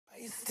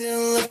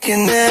Still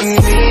looking at me.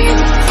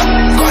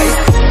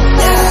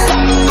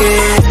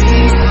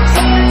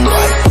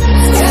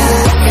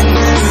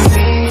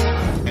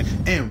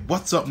 And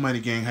what's up, Mighty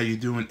Gang? How you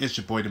doing? It's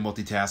your boy, the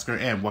Multitasker,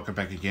 and welcome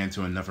back again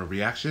to another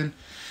reaction.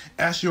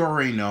 As you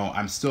already know,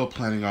 I'm still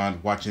planning on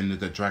watching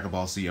the Dragon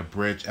Ball Z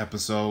Abridged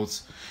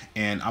episodes,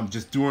 and I'm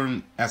just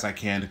doing as I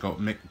can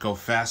to go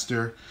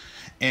faster.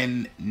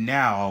 And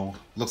now,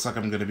 looks like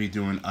I'm going to be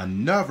doing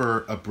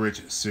another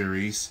Abridged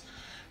series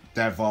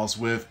that involves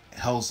with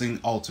Hellsing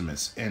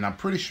Ultimates. And I'm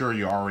pretty sure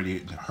you already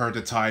heard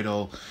the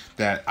title,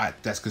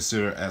 that's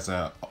considered as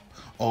a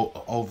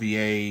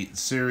OVA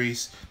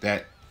series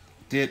that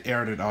did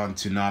air it on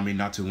Toonami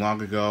not too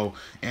long ago.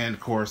 And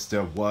of course,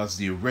 there was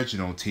the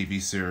original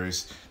TV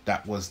series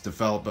that was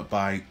developed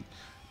by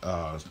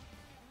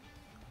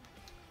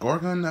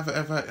Gorgon,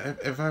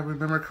 if I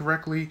remember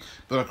correctly.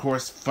 But of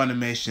course,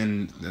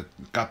 Funimation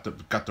got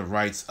the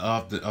rights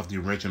of the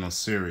original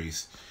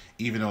series,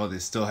 even though it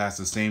still has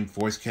the same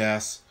voice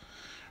cast.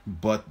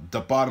 But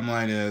the bottom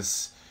line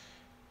is,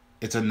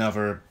 it's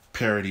another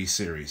parody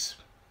series,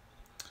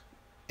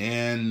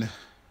 and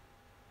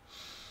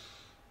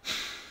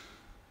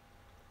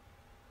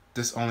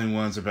this only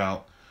one's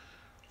about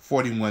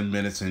 41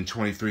 minutes and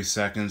 23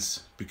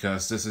 seconds,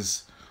 because this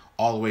is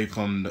all the way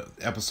from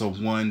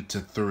episode 1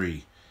 to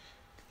 3.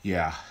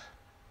 Yeah,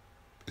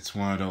 it's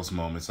one of those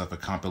moments of a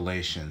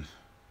compilation.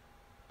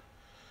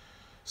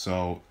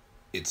 So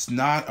it's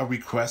not a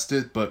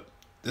requested, but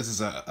this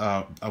is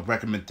a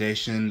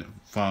recommendation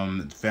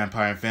from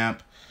Vampire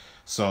Vamp.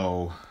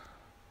 So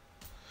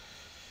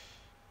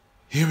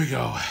here we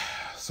go.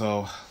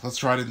 So let's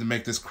try to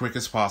make this quick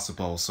as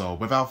possible. So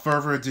without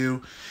further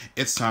ado,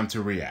 it's time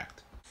to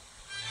react.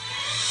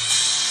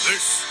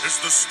 This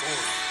is the story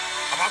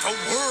about a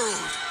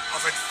world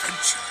of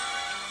adventure,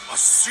 a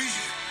sea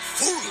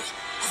full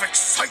of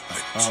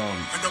excitement,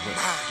 and a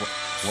man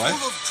full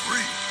of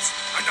dreams,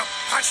 and a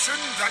passion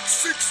that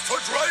seeks to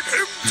drive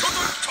him to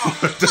the top.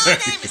 My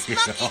name is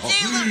Monkey D.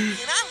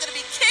 Luffy, and I'm gonna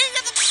be king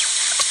of the...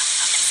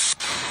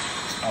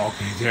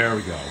 Okay, there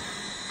we go.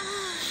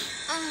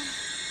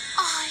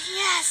 Oh,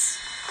 yes.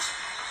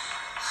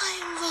 I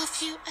love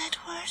you,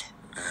 Edward.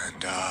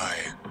 And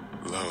I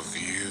love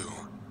you,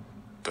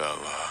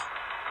 Bella.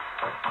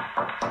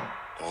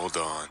 Hold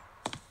on.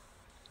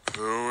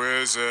 Who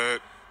is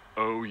it?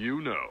 Oh,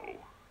 you know.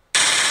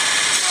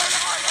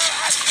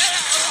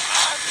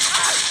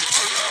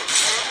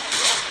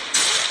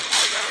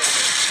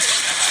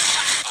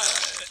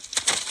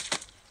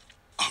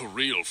 A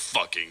real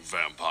fucking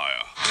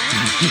vampire.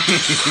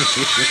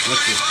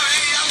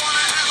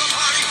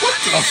 What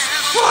the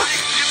fuck?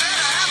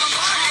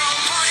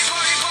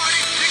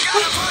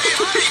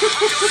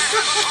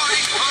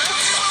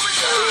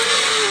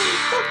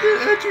 Fucking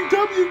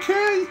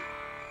EdgyWK.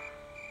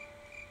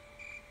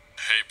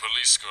 Hey,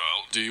 police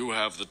girl, do you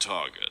have the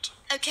target?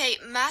 Okay,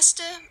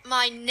 Master,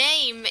 my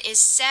name is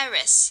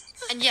Saris.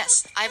 And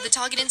yes, I have the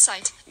target in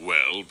sight.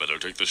 Well, better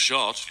take the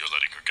shot. You're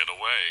letting her get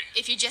away.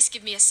 If you just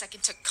give me a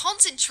second to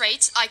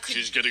concentrate, I could...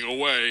 She's getting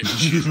away.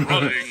 She's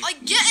running. I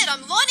get it,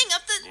 I'm lining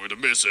up the... Going to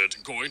miss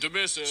it. Going to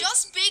miss it.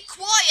 Just be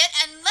quiet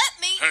and let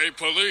me... Hey,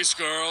 police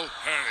girl.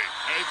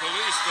 Hey,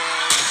 police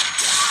girl.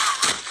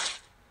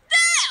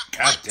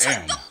 There! God I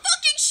damn. took the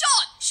fucking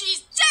shot!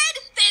 She's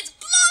dead! There's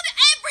blood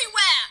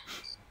everywhere!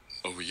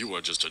 Oh, you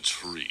are just a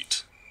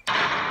treat.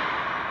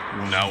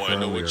 Now I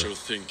know what you're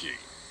thinking.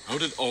 How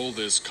did all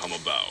this come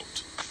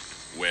about?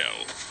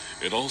 Well,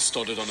 it all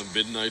started on a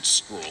midnight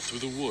stroll through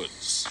the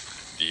woods.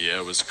 The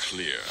air was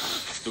clear.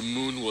 The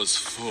moon was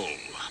full.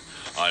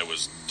 I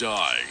was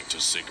dying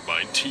to sink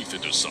my teeth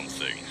into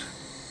something.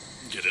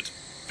 Get it?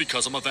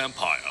 Because I'm a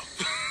vampire.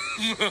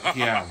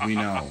 Yeah, we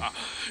know.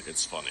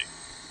 It's funny.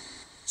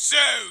 So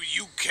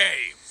you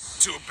came.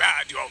 Too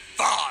bad you're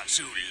far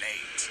too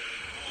late.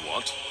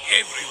 What?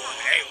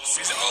 Everyone else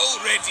is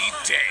already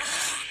dead,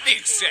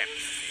 except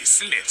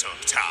this little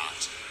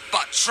tart.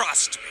 But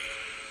trust me,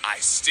 I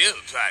still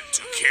plan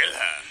to kill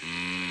her.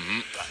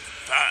 But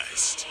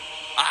first,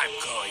 I'm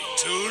going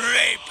to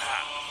rape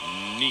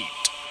her.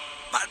 Neat.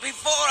 But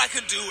before I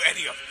can do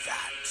any of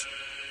that,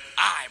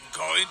 I'm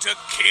going to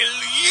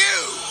kill you.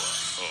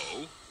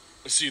 Oh?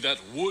 See, that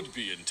would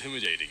be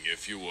intimidating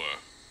if you were,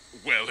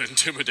 well,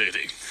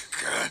 intimidating.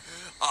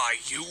 Are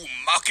you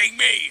mocking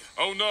me?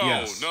 Oh, no,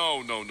 Yes.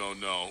 no.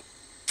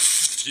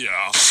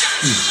 Yeah.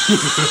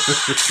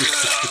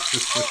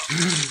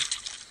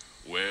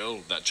 Well,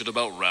 that should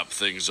about wrap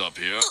things up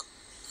here.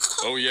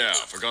 Oh yeah,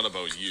 forgot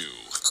about you.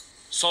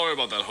 Sorry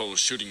about that whole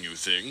shooting you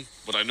thing,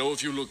 but I know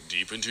if you look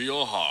deep into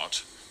your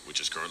heart, which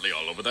is currently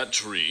all over that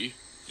tree,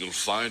 you'll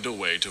find a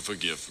way to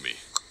forgive me.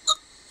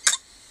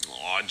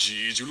 Aw,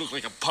 geez, you look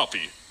like a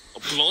puppy. A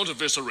blonde,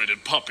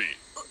 eviscerated puppy.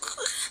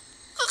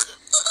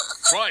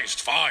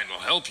 Christ, fine, I'll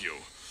help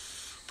you.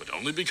 But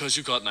only because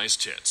you got nice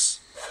tits.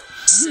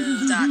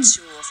 So that's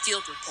your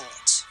field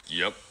report.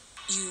 Yep,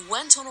 You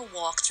went on a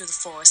walk through the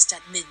forest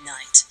at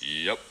midnight.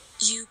 yep,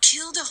 You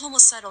killed a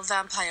homicidal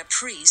vampire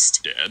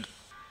priest, dead.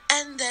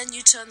 and then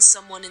you turned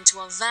someone into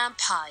a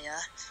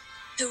vampire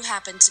who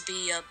happened to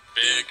be a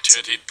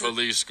big-titted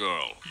police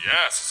girl.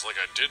 Yes, it's like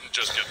I didn't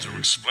just get through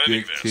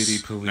explaining this.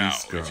 Big-titty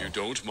police girl. Now, if you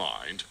don't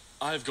mind,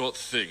 I've got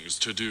things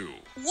to do.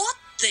 What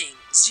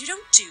things? You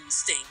don't do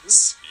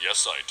things.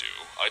 Yes, I do.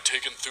 I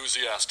take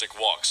enthusiastic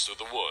walks through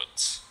the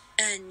woods.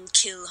 And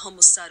kill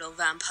homicidal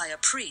vampire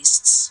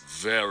priests.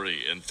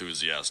 Very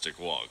enthusiastic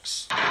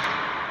walks.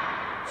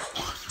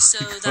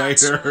 So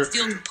that's your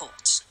field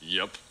report.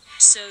 Yep.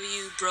 So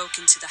you broke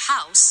into the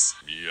house.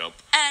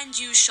 Yep. And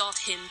you shot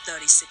him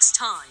 36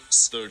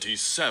 times.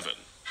 37.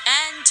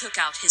 And took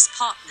out his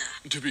partner.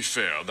 To be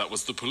fair, that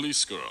was the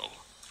police girl.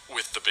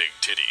 With the big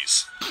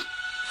titties.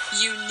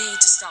 You need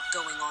to stop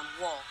going on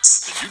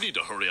walks. And you need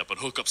to hurry up and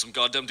hook up some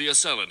goddamn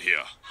DSL in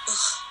here.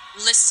 Ugh,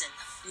 listen,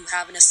 you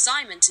have an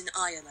assignment in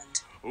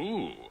Ireland.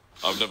 Ooh,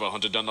 I've never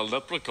hunted down a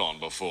leprechaun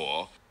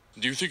before.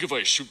 Do you think if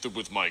I shoot them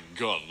with my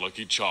gun,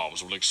 Lucky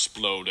Charms will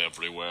explode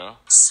everywhere?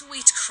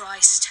 Sweet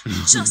Christ.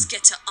 Just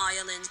get to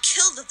Ireland,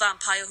 kill the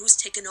vampire who's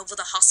taken over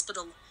the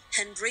hospital,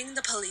 and bring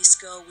the police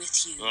girl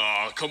with you.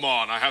 Ah, come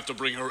on, I have to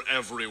bring her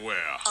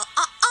everywhere.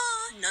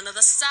 None of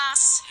the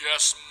sass.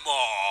 Yes,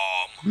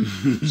 Mom.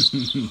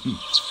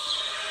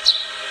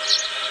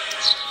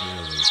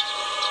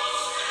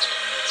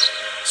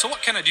 So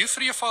what can I do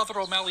for you, Father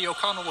O'Malley,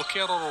 O'Connell,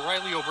 O'Carroll,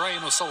 O'Reilly,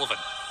 O'Brien, O'Sullivan?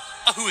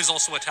 Who is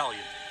also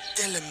Italian.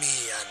 Tell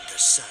me,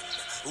 Anderson,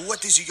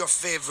 what is your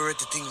favorite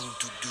thing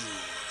to do?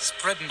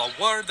 Spreading the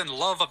word and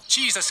love of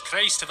Jesus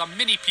Christ to the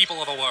many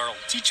people of the world.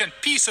 Teaching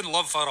peace and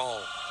love for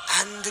all.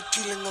 And the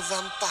killing of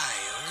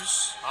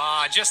vampires?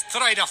 Just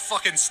try to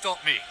fucking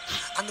stop me.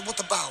 And what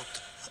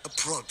about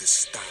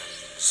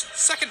Protestants?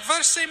 Second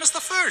verse, same as the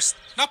first.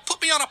 Now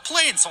put me on a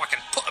plane so I can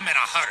put him in a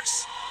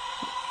hearse.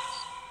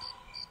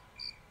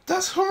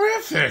 That's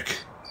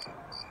horrific.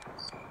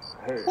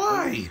 Hey,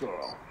 why?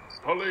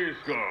 Police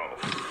girl.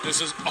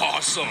 This is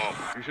awesome.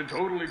 You should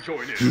totally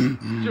join in.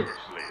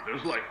 Seriously,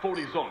 there's like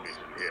 40 zombies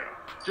in here.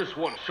 Just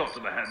one shot to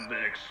the head and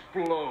they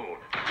explode.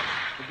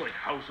 It's like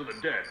House of the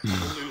Dead,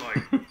 only like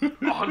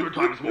 100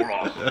 times more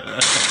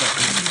awesome.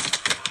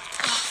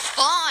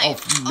 Fine. Oh,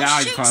 now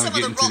I'll you're shoot finally some of the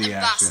getting to rotten the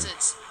action.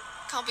 bastards.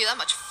 Can't be that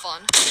much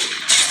fun.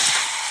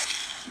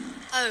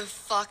 Oh,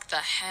 fuck the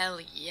hell,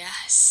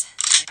 yes.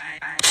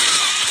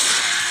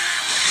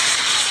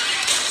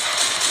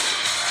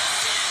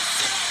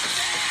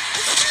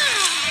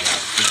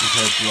 This is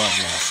her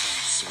bloodlust.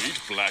 Sweet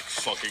black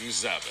fucking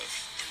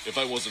Zabbath. If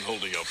I wasn't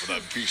holding up for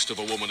that beast of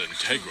a woman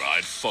Integra,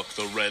 I'd fuck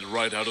the red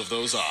right out of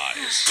those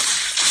eyes.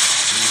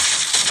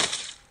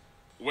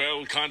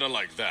 Well, kinda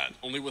like that,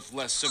 only with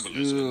less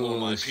symbolism and more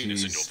my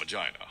penis in your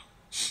vagina.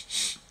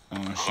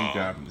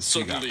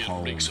 Suddenly it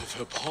reeks of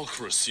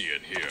hypocrisy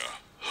in here.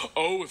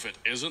 Oh, if it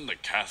isn't the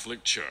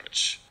Catholic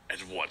Church.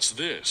 And what's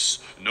this?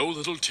 No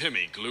little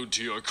Timmy glued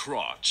to your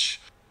crotch.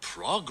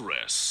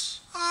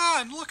 Progress.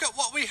 And look at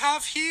what we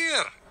have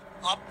here.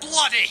 A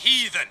bloody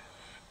heathen.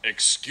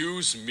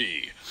 Excuse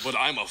me, but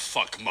I'm a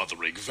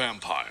fuck-mothering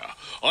vampire.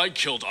 I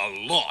killed a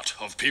lot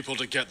of people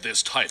to get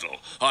this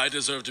title. I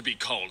deserve to be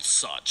called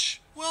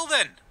such. Well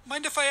then,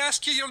 mind if I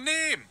ask you your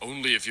name?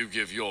 Only if you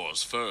give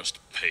yours first,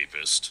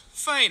 papist.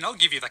 Fine, I'll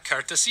give you the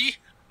courtesy.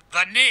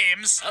 The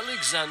name's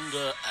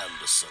Alexander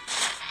Anderson.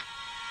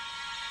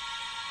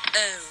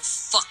 Oh,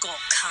 fuck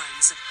all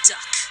kinds of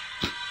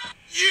duck.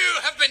 You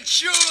have been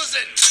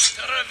chosen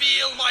to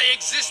reveal my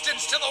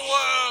existence to the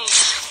world.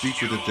 Speak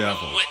to the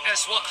devil.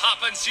 Witness what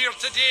happens here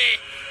today,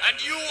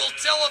 and you will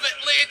tell of it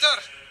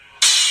later.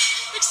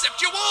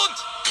 Except you won't,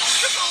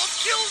 because I'll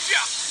killed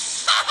you.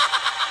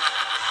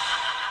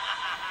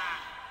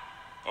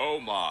 Oh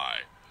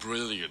my,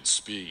 brilliant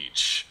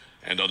speech.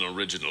 And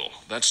unoriginal.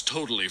 That's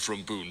totally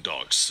from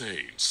Boondock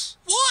Saints.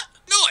 What?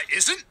 No, it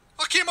isn't.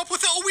 I came up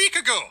with it a week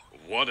ago.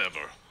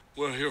 Whatever.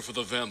 We're here for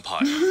the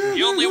vampire.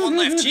 The only one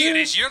left here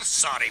is your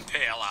sorry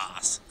pale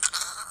ass.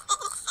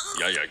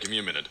 Yeah, give me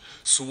a minute.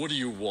 So what do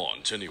you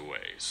want,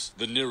 anyways?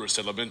 The nearest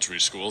elementary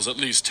school's at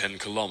least 10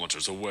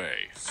 kilometers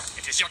away.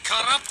 It is your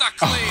corrupt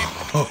acclaim.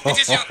 It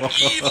is your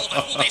evil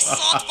that will be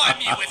sought by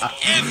me with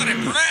every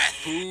breath.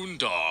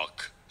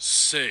 Boondock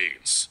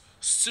Saints.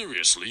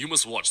 Seriously, you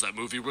must watch that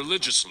movie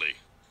religiously.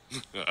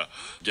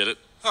 Get it?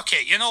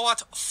 Okay, you know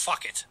what?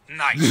 Fuck it.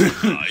 Knife.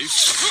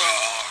 Knife?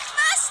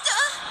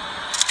 Master!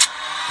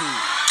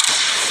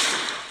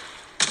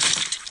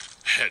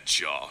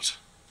 Headshot.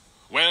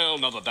 Well,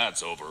 now that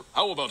that's over,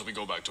 how about we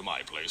go back to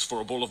my place for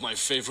a bowl of my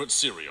favorite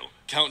cereal,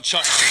 Count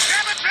Chuck.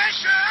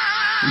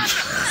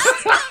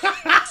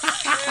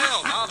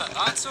 Well, now that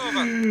that's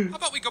over, how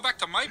about we go back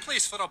to my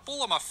place for a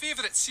bowl of my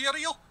favourite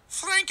cereal,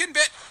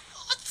 Frankenbit?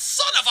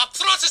 Son of a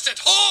Protestant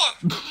whore!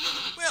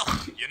 Well,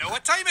 you know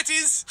what time it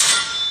is.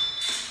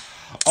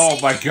 Oh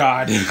my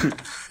god.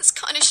 This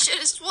kind of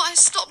shit is why I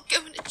stopped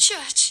going to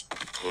church.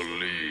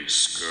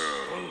 Police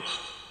girl.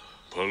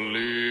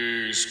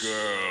 Police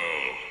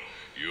girl.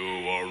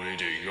 You are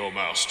reading your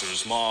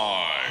master's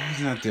mind.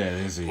 He's not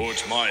dead, is he?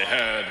 Put my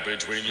head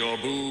between your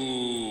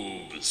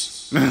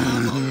boobs.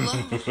 I'm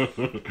alone.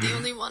 The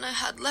only one I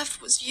had left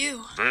was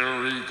you.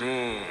 Very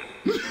good.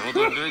 Now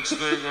the next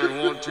thing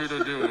I want you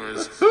to do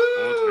is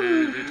put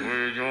me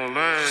between your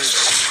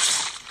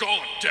legs.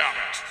 God damn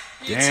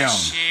it. It's Damn. a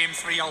shame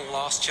for you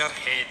lost your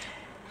head.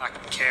 A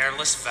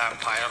careless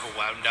vampire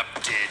wound up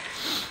dead.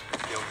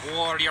 You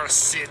wore your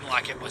sin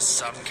like it was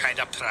some kind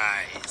of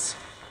prize.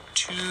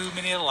 Too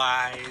many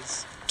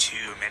lies.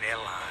 Too many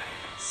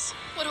lies.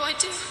 What do I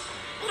do?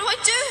 What do I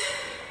do?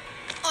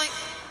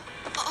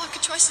 I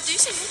could try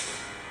seducing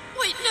him.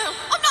 Wait, no.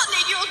 I'm not an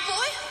 8-year-old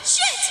boy.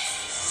 Shit!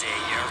 Say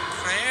your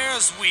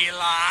prayers, wee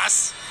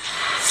lass.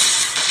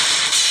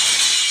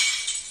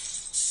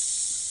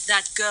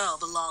 That girl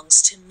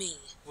belongs to me.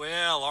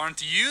 Well,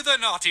 aren't you the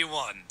naughty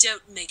one?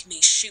 Don't make me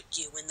shoot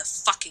you in the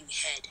fucking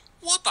head.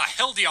 What the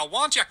hell do you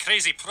want, you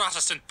crazy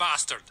Protestant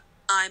bastard?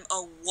 I'm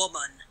a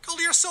woman. Call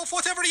yourself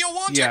whatever you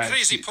want, Yeah, you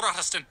crazy she-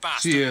 Protestant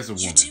bastard. She is a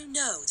You woman. do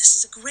know this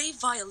is a grave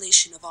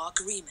violation of our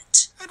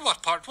agreement. And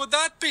what part would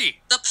that be?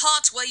 The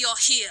part where you're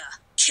here,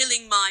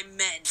 killing my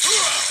men.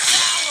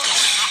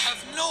 I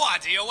have no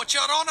idea what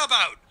you're on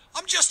about.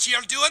 I'm just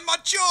here doing my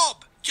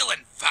job.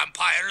 Killing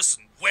vampires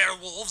and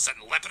werewolves and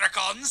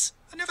leprechauns.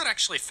 I never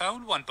actually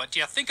found one, but do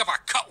you think if I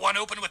cut one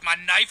open with my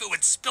knife, it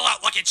would spill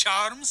out Lucky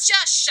Charms?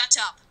 Just shut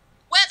up.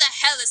 Where the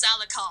hell is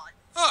Alucard?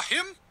 Oh,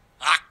 him?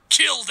 I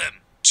killed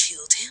him.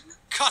 Killed him?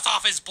 Cut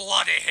off his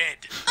bloody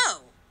head.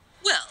 Oh,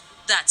 well,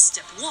 that's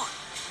step 1.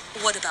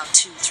 What about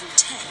 2 through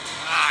 10?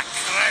 Ah,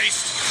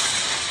 Christ.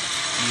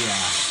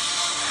 Yeah.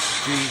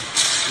 See,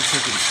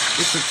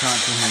 it took time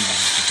for him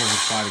before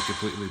his body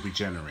completely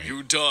regenerated.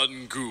 You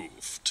done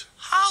goofed.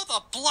 How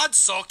the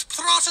blood-soaked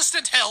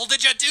Protestant hell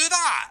did you do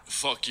that?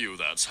 Fuck you,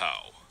 that's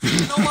how. You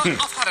know what?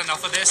 I've had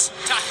enough of this.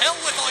 To hell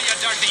with all you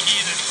dirty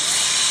heathen.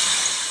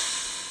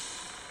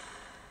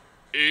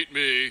 Eat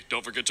me.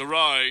 Don't forget to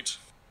write.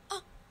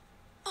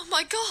 Oh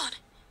my god.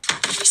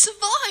 We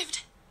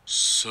survived.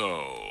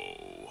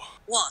 So...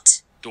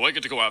 What? Do I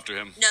get to go after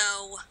him?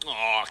 No.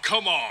 Aw,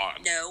 come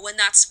on. No, and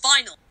that's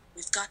final.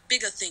 We've got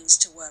bigger things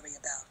to worry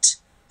about.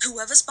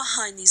 Whoever's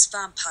behind these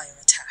vampire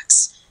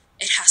attacks,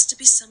 it has to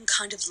be some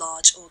kind of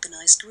large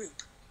organized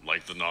group.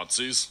 Like the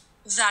Nazis?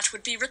 That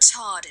would be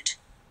retarded.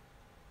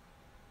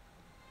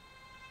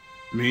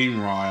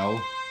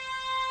 Meanwhile,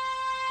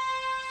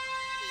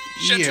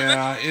 Gentlemen.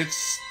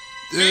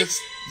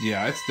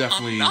 yeah, it's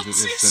definitely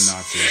Nazis? it's the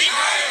Nazis.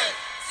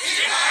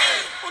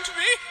 Und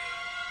wie?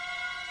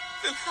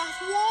 Will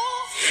have war?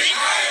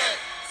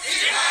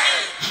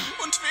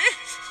 Und wie?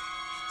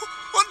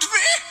 Und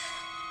wie?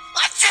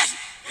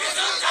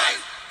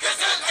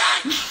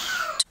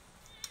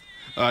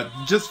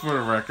 Just for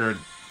the record,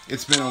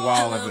 it's been a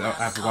while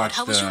I've watched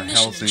how was your mission in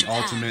Hellsing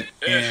Japan? Ultimate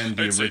and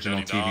the I'd say original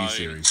TV 99.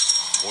 series.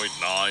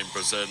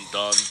 0.9%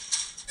 done.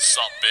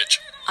 Sup, bitch?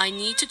 I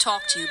need to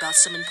talk to you about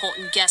some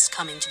important guests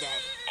coming today.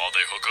 Are they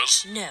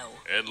hookers? No,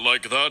 And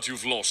like that,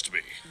 you've lost me.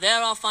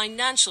 there are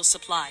financial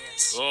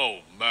suppliers. Oh,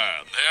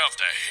 man, they have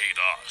to hate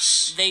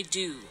us. They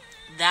do.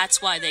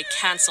 That's why they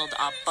canceled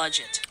our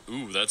budget.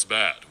 Ooh, that's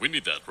bad. We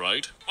need that,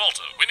 right?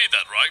 Walter, we need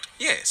that, right?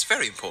 Yes,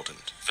 very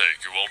important.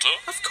 Thank you, Walter.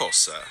 Of course,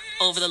 sir.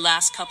 Over the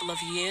last couple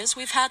of years,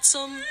 we've had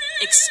some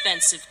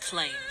expensive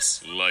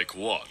claims. Like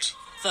what?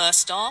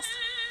 First off,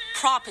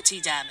 property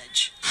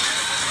damage.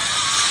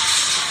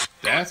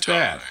 That's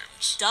bad.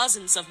 Times.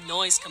 Dozens of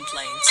noise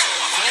complaints.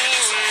 Sorry,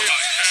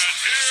 I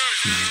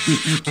can't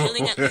hear you.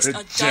 Killing at least a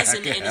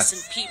dozen Jackass.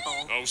 innocent people.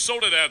 Oh, so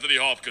did Anthony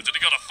Hopkins, and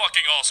he got a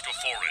fucking Oscar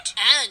for it.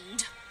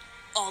 And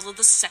all of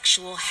the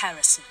sexual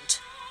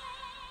harassment.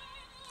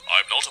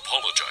 I'm not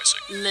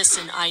apologizing.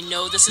 Listen, I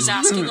know this is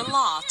asking a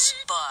lot,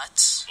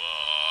 but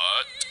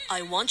But...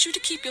 I want you to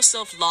keep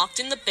yourself locked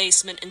in the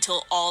basement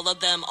until all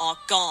of them are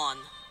gone.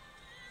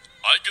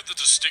 I get the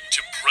distinct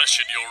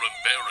impression you're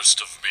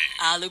embarrassed of me.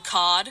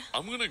 Alucard,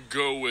 I'm gonna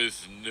go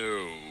with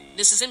no.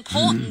 this is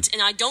important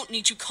and I don't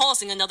need you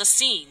causing another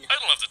scene. I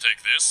don't have to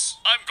take this.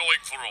 I'm going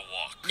for a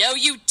walk. No,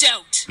 you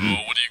don't. Oh,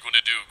 what are you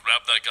gonna do?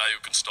 Grab that guy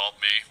who can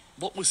stop me?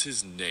 What was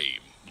his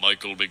name?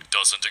 Michael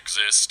McDoesn't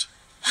exist?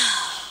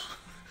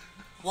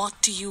 What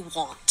do you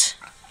want?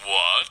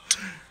 What?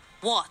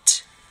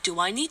 What do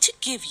I need to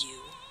give you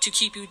to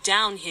keep you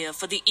down here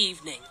for the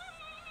evening?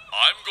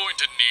 I'm going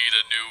to need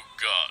a new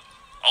gun.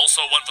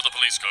 Also one for the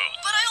police girl.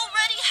 But I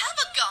already have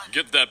a gun.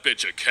 Get that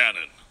bitch a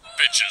cannon.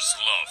 Bitches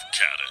love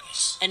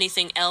cannons.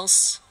 Anything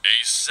else?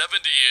 A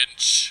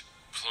 70-inch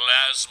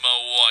plasma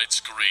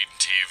widescreen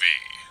TV.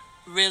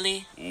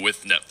 Really?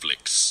 With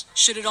Netflix.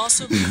 Should it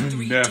also be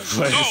 3D?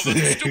 Netflix. No, that's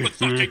a stupid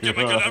fucking gimmick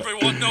and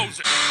everyone knows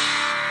it.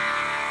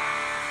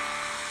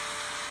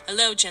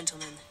 Hello,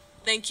 gentlemen.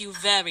 Thank you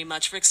very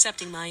much for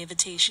accepting my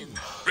invitation.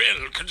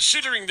 Well,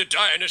 considering the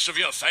direness of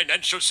your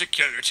financial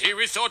security,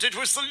 we thought it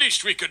was the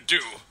least we could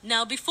do.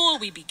 Now, before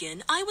we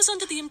begin, I was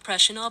under the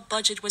impression our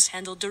budget was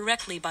handled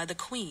directly by the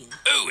Queen.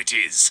 Oh, it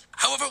is.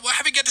 However, we're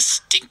having a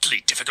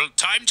distinctly difficult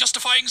time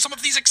justifying some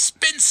of these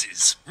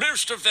expenses.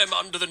 Most of them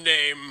under the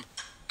name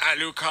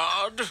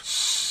Alucard.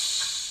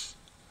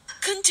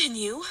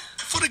 Continue.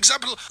 For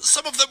example,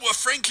 some of them were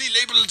frankly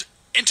labeled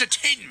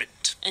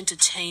entertainment.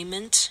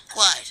 Entertainment?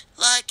 Quite.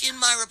 Like in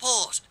my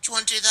report.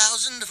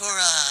 20,000 for,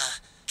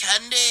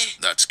 candy.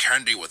 That's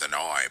candy with an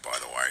I, by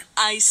the way.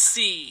 I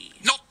see.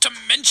 Not to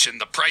mention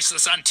the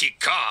priceless antique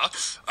car.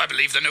 I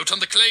believe the note on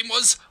the claim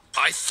was,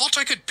 I thought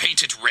I could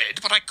paint it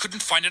red, but I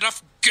couldn't find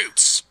enough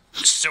goats.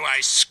 So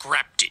I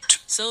scrapped it.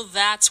 So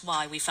that's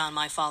why we found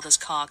my father's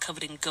car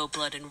covered in goat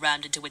blood and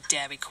rammed into a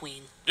Dairy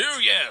Queen. Oh,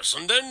 yes,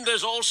 and then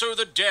there's also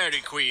the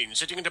Dairy Queen,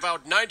 sitting at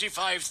about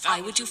 95,000...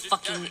 I would do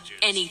fucking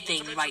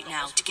anything right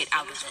now to get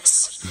out of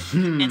this.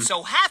 And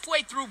so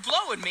halfway through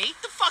blowing me,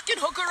 the fucking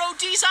hooker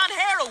OD's on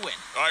heroin.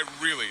 I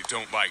really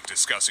don't like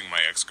discussing my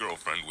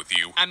ex-girlfriend with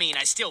you. I mean,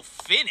 I still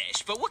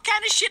finished, but what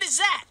kind of shit is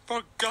that?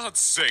 For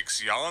God's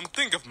sakes, Jan,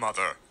 think of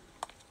Mother.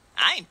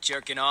 I ain't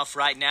jerking off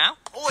right now.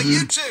 Oh,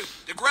 you two.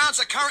 The grounds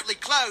are currently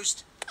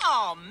closed.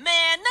 Oh,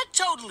 man, that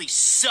totally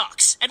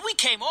sucks. And we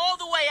came all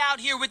the way out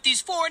here with these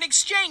foreign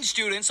exchange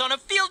students on a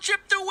field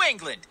trip through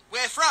England.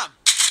 Where from?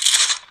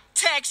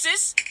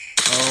 Texas.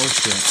 Oh,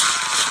 shit.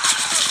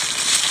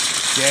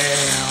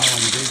 Damn,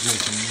 they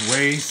just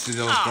wasted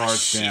those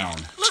guards shit.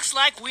 down. Looks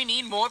like we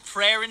need more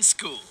prayer in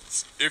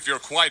schools. If you're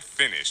quite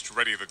finished,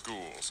 ready the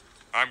ghouls,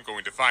 I'm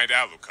going to find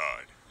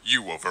Alucard.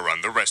 You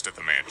overrun the rest of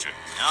the mansion.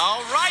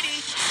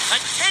 Alrighty.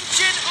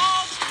 Attention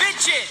all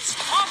bitches!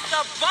 Off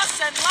the bus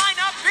and line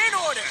up in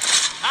order.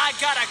 I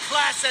got a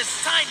class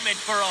assignment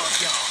for all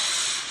y'all.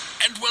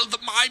 And while the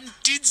mime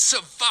did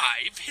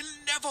survive, he'll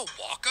never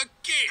walk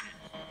again.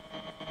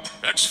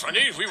 That's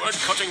funny, we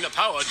weren't cutting the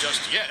power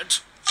just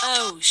yet.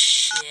 Oh,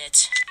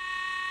 shit.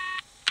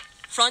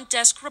 Front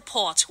desk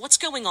report. What's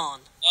going on?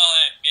 Oh,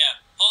 hey, yeah.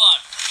 Hold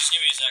on. Just give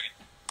me a second.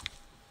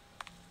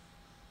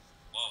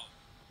 Whoa.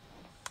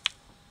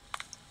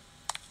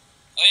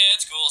 Oh, yeah,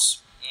 it's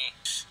ghouls.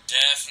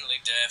 Definitely.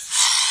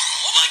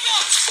 Oh, my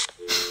God!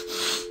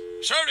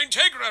 Sir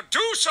Integra,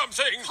 do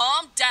something!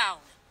 Calm down.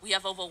 We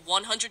have over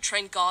 100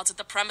 trained guards at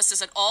the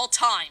premises at all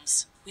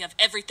times. We have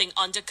everything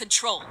under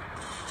control.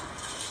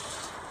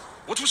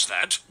 What was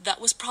that? That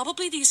was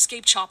probably the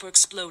escape chopper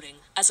exploding.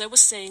 As I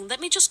was saying,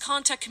 let me just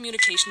contact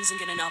communications and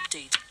get an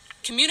update.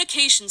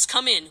 Communications,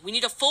 come in. We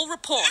need a full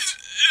report.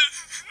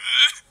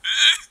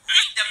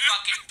 Read the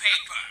fucking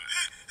paper.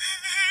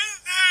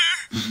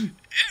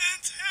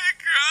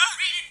 Integra.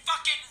 Read it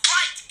fucking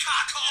right,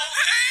 cockhole.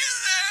 Hey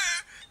there,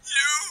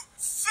 you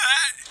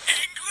fat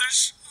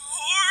English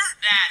whore.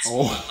 That's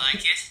more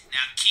like it.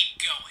 Now keep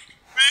going.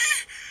 Me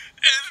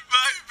and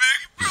my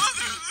big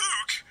brother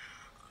Luke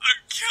are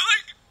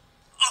killing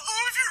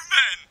all of your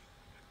men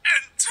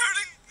and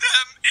turning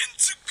them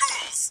into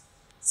ghouls.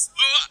 So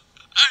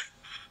I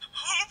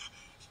hope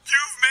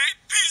you've made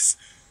peace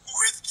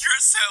with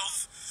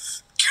yourself.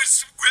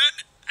 'Cause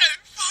when I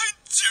find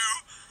you,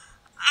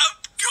 I'm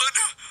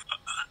gonna...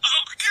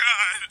 Oh,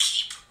 God.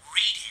 Keep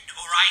reading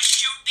or I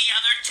shoot the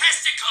other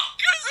testicle.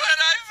 'Cause when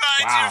I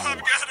find you,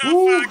 I'm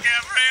gonna fuck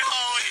every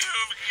hole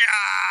you've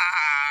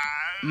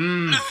got.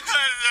 And then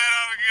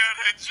I'm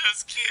gonna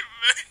just keep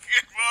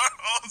making more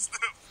holes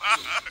to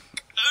fuck.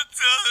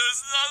 Until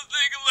there's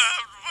nothing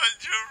left but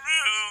your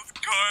riddled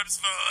corpse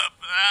full of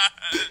blood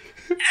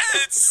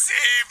and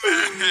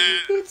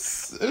semen.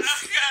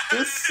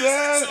 It's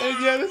sad, and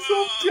yet it's so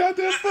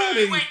goddamn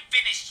funny. You ain't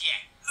finished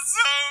yet.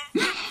 So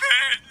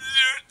prepare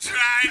your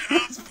dried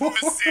up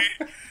pussy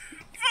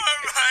for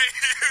my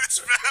huge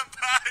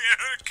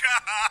vampire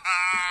cock.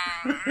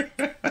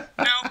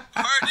 Now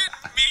pardon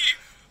me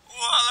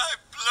while I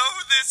blow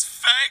this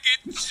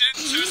faggot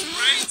ginger's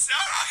brains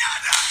out. Oh,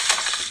 God, no.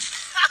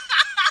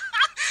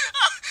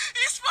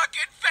 His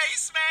fucking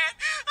face, man.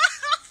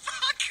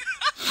 Fuck.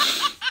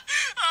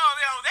 Oh,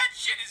 no, that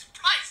shit is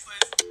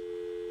priceless.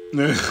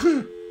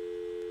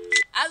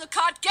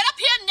 Alucard, get up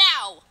here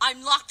now!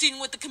 I'm locked in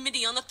with the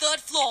committee on the 3rd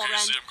floor Okay,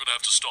 and... see, I'm gonna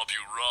have to stop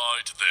you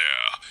right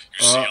there.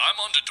 You see, I'm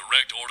under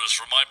direct orders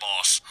from my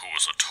boss, who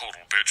is a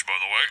total bitch, by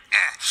the way,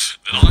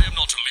 that I am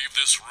not to leave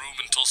this room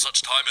until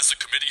such time as the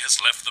committee has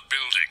left the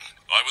building.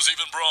 I was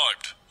even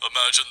bribed.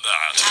 Imagine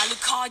that.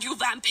 Alucard, you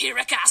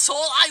vampiric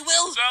asshole, I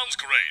will... Sounds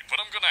great,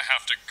 but I'm gonna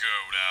have to go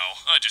now.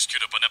 I just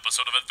queued up an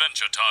episode of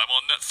Adventure Time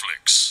on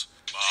Netflix.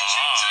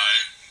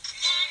 Bye.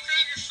 Come on,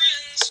 grab your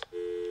friends.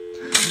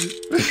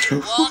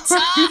 Walter?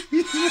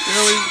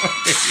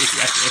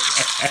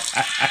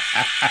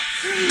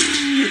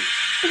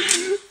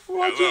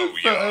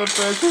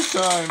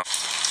 Time.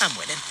 I'm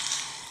winning.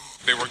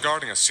 They were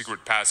guarding a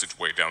secret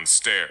passageway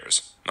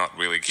downstairs. Not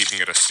really keeping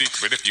it a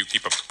secret if you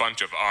keep a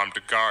bunch of armed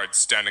guards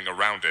standing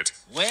around it.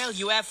 Well,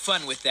 you have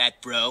fun with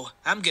that, bro.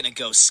 I'm gonna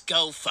go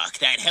skull fuck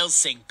that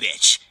Hellsing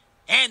bitch.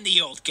 And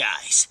the old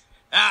guys.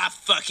 Ah,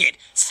 fuck it.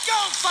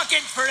 Skull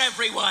fucking for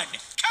everyone.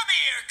 Come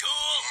here,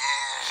 cool.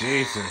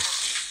 Jesus.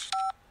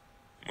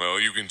 Well,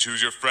 you can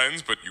choose your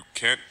friends, but you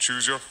can't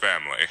choose your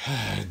family.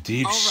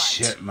 Deep All right.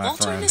 shit, my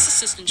Walter friend. and his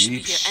assistant should be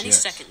Deep here any shit.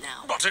 second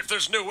now. But if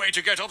there's no way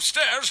to get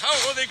upstairs, how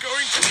are they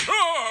going to...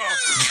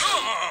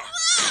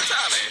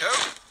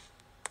 Tally-ho.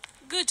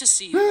 Good to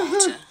see you,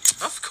 Walter.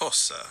 Of course,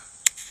 sir.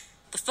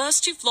 The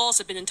first 2 floors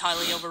have been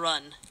entirely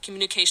overrun.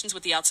 Communications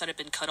with the outside have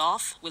been cut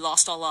off. We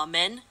lost all our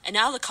men, and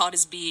Alucard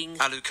is being...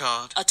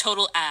 Alucard? A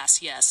total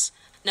ass, yes.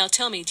 Now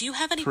tell me, do you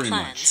have any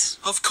plans?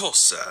 Of course,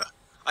 sir.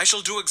 I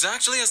shall do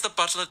exactly as the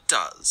butler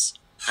does,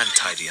 and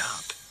tidy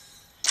up.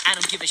 I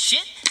don't give a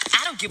shit.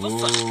 I don't give a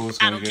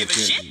fuck. I don't give a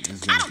shit.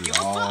 I don't give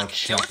a fuck.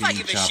 So if I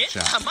give a shit,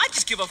 I might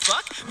just give a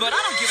fuck, but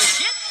I don't give a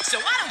shit, so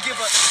I don't give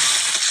a...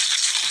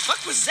 What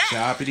was that?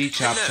 Choppity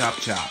chop chop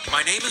chop.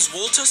 My name is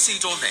Walter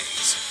C.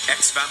 Dornays,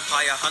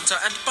 ex-vampire hunter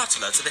and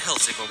butler to the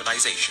Hellsing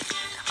organization.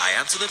 I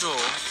answer the door,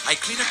 I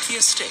clean up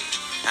the estate,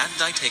 and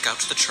I take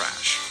out the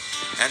trash.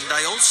 And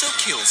I also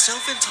kill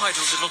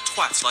self-entitled little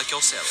twats like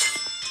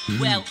yourself.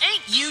 Well,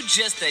 ain't you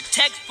just the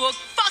textbook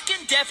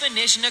fucking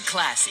definition of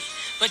classy?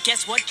 But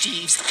guess what,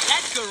 Jeeves?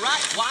 That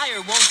garrote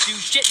wire won't do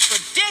shit for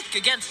dick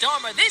against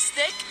armor this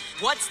thick.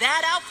 What's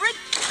that, Alfred?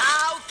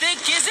 How thick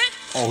is it?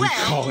 Oh, we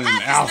call him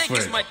half Alfred.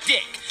 as thick as my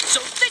dick.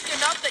 So thick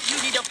enough that you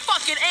need a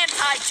fucking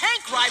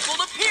anti-tank rifle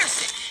to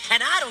pierce it.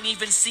 And I don't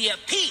even see a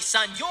piece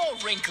on your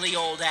wrinkly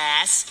old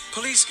ass.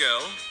 Police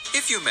girl,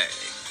 if you may.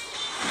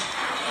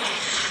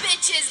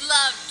 Bitches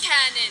love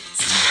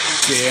cannons.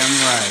 Damn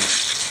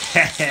right.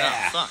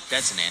 Oh, fuck,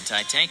 that's an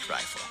anti-tank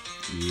rifle.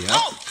 Yep.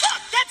 Oh,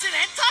 fuck, that's an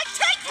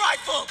anti-tank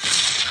rifle!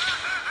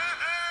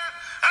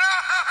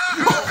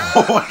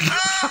 Oh my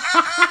God.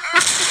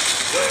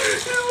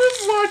 He was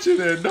watching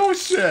it. No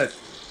shit.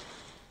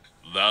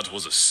 That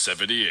was a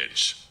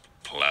 70-inch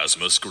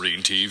plasma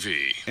screen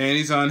TV. And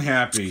he's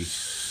unhappy.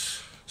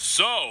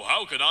 So,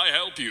 how can I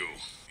help you?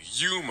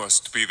 You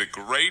must be the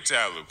great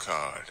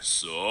Alucard.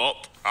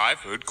 Sup? I've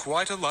heard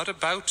quite a lot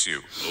about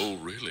you. Oh,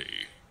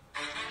 really?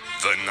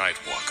 The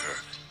Nightwalker,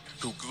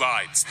 who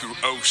glides through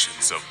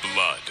oceans of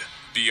blood.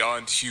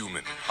 Beyond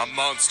human, a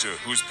monster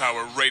whose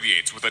power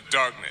radiates with a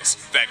darkness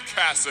that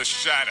casts a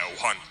shadow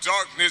on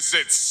darkness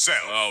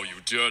itself. Oh,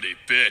 you dirty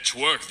bitch,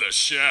 work the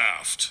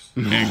shaft.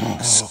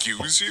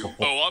 Excuse you?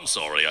 Oh, I'm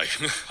sorry.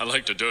 I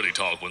like to dirty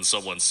talk when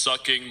someone's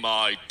sucking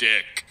my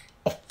dick.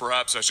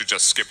 Perhaps I should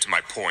just skip to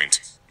my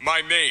point.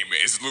 My name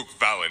is Luke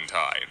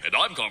Valentine. And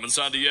I'm Carmen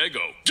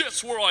Sandiego.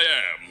 Guess where I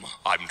am?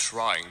 I'm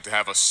trying to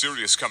have a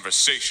serious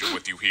conversation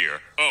with you here.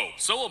 Oh,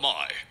 so am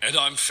I. And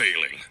I'm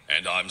failing.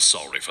 And I'm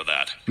sorry for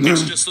that.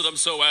 It's just that I'm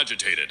so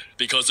agitated.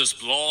 Because this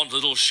blonde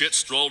little shit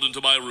strolled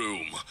into my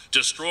room,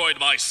 destroyed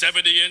my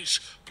 70-inch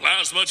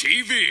plasma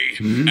TV,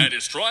 and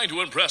is trying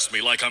to impress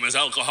me like I'm his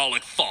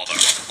alcoholic father.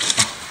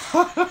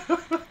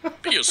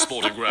 Be a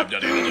sport and grab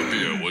daddy another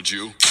beer, would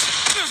you?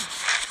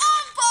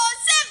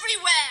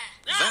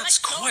 That's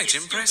quite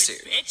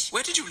impressive.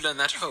 Where did you learn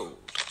that hold?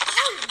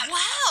 Oh,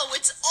 wow,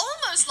 it's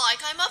almost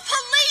like I'm a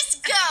police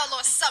girl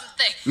or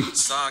something.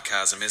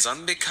 Sarcasm is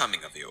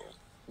unbecoming of you.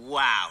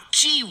 Wow,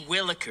 gee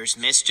willikers,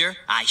 mister.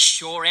 I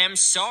sure am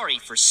sorry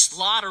for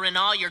slaughtering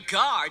all your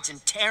guards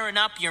and tearing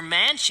up your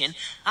mansion.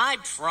 I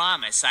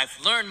promise I've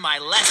learned my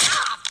lesson.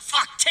 Ah,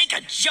 fuck, take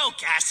a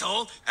joke,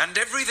 asshole. And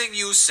everything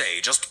you say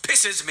just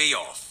pisses me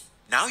off.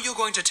 Now you're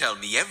going to tell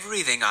me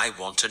everything I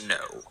want to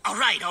know. All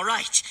right, all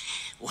right.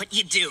 What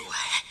you do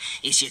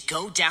is you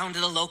go down to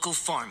the local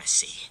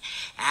pharmacy,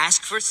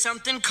 ask for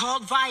something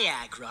called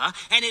Viagra,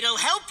 and it'll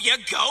help you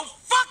go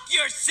fuck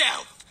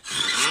yourself.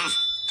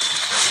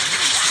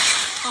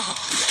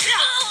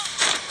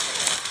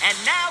 And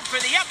now for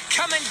the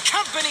upcoming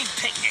company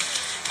picnic.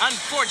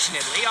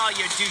 Unfortunately, all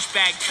your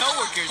douchebag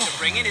coworkers are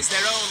bringing is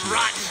their own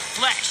rotten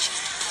flesh.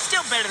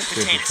 Still better than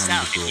potato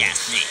salad, if you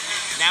ask me.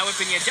 Now, if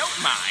you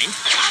don't mind,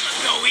 I'm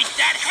gonna go eat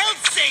that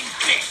Hellsing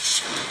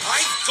bitch.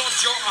 I got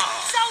your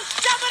arm. So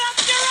shove it up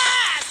your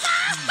ass!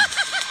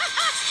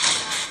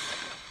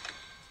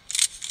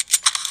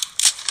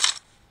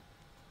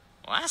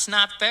 Well, that's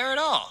not fair at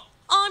all.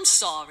 I'm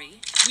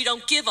sorry. We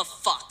don't give a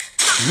fuck.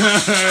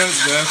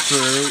 That's true.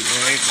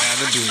 You ain't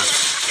gotta do it.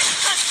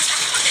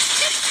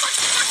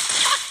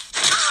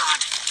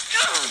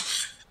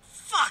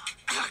 Fuck!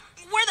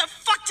 Where the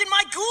fuck did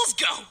my ghouls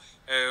go?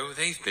 Oh,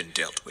 they've been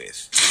dealt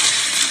with.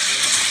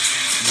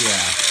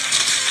 Yeah.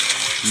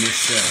 Miss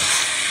Sarah.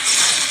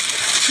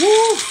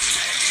 Woo!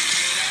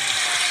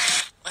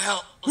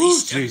 Well, at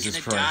least I'm Jesus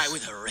gonna die Christ.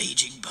 with a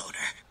raging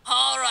boner.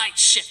 All right,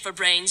 shit for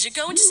brains. You're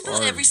going to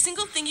spill are- every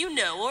single thing you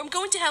know, or I'm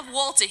going to have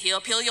Walter here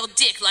peel your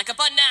dick like a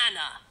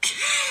banana.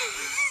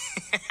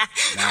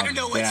 I don't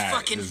know what's that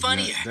fucking is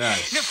funnier. that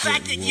The shit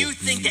fact that you will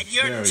think be that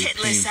your very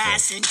titless painful.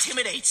 ass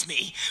intimidates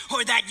me,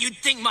 or that you'd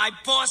think my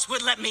boss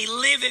would let me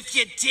live if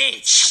you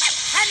did.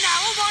 And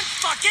now I'm on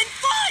fucking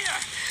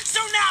fire! So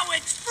now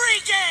it's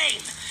free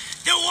game!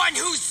 The one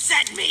who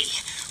sent me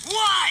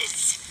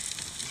was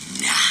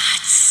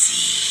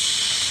Nazis.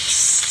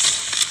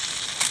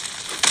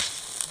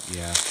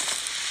 Yeah.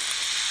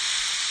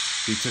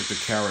 He took the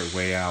carrot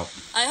way out.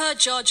 I heard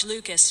George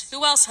Lucas.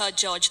 Who else heard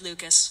George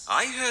Lucas?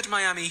 I heard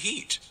Miami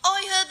Heat.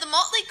 I heard the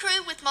Motley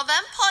Crew with my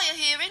vampire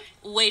hearing.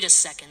 Wait a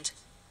second.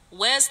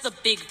 Where's the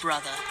big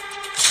brother?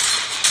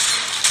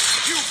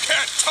 You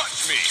can't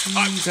touch me.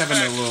 He's having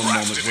a little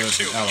moment crafted to with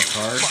kill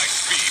Alucard. you. My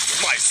speed,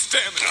 my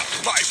stamina,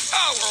 my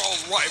power all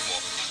rival.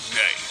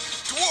 Nay,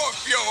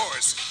 dwarf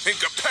yours. In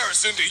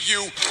comparison to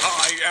you,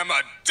 I am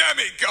a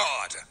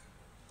demigod.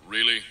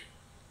 Really?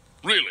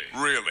 Really?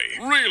 Really?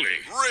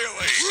 Really?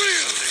 Really?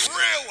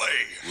 Really?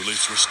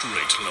 Release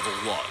restraint level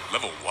 1.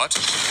 Level what?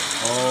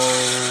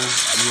 Oh,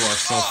 you are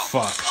so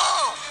fucked.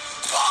 Oh,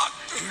 fuck!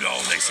 You know,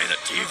 they say that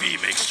TV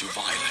makes you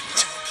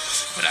violent.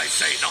 But I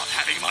say not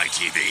having my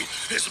TV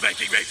is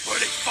making me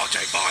pretty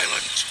fucking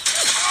violent.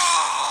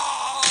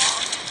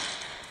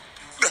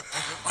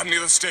 I'm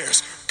near the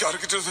stairs. Gotta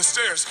get to the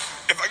stairs.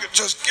 If I could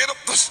just get up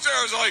the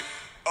stairs, yeah.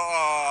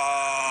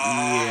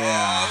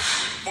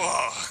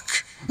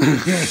 Fuck.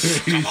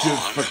 He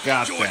just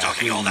forgot you were that.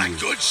 talking all that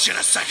good shit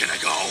a second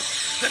ago.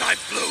 Then I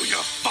blew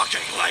your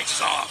fucking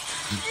legs off.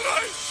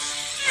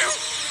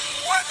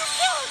 What the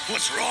fuck?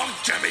 What's wrong,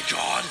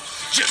 demigod?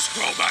 Just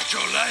grow back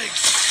your legs.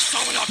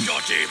 Summon up your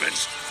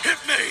demons. Hit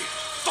me.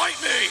 Fight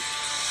me.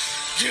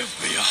 Give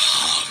me a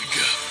hug.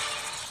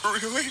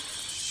 Really?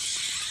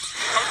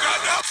 Oh God,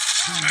 no!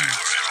 Hey,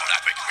 we're here on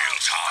epic meal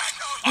time.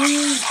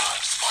 I'm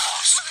False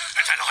Boss.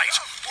 And tonight,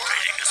 we're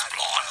eating this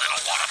blonde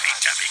little wannabe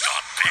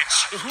demigod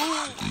bitch. Who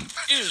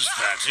is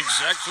that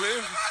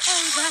exactly?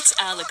 Oh, that's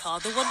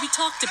Alucard, the one we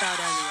talked about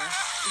earlier.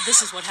 This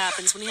is what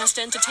happens when he has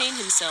to entertain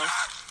himself.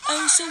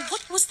 Oh, so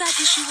what was that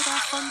issue with our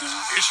funding?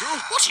 Issue?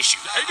 What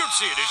issue? I don't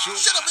see an issue.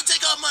 Shut up and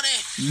take our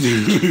money!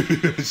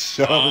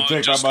 Shut up and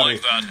take our just money.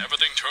 like that,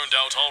 everything turned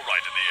out all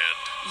right in the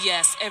end.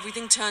 Yes,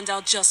 everything turned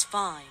out just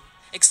fine.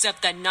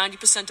 Except that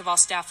 90% of our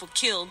staff were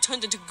killed,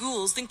 turned into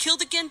ghouls, then killed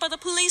again by the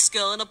police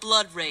girl in a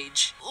blood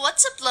rage.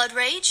 What's a blood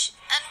rage?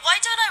 And why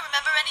don't I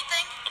remember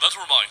anything? That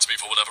reminds me,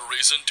 for whatever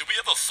reason, did we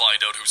ever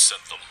find out who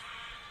sent them?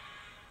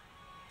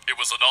 It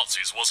was the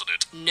Nazis, wasn't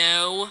it?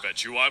 No.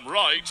 Bet you I'm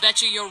right.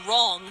 Bet you you're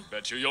wrong.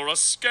 Bet you you're a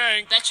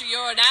skank. Bet you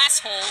you're an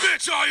asshole.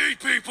 Bitch, I eat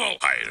people.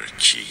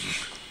 Hierarchy.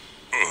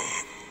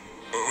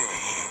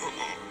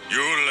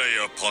 You lay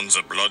upon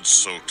the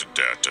blood-soaked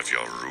dirt of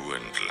your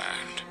ruined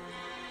land.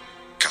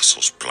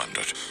 Castles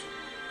plundered,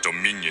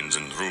 dominions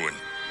in ruin,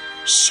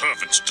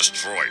 servants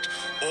destroyed,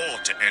 all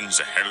to end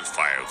the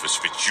hellfire with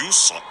which you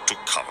sought to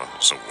cover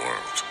the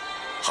world.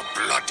 A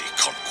bloody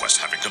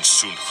conquest having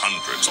consumed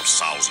hundreds of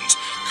thousands,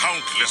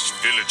 countless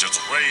villages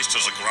razed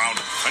to the ground,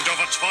 and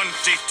over 20,000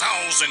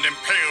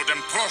 impaled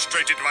and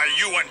prostrated by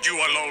you and you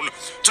alone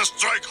to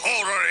strike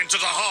horror into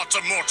the hearts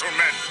of mortal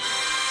men.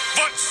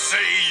 What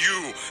say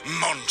you,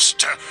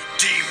 monster,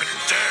 demon,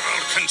 devil,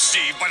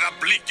 conceived by the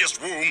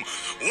bleakest womb?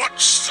 What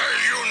say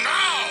you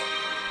now?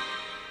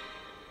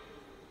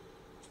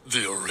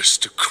 The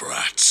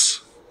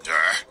aristocrats.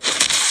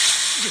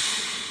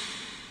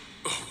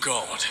 Oh,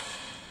 God.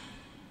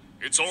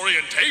 It's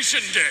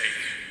orientation day.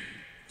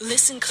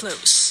 Listen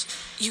close.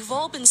 You've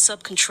all been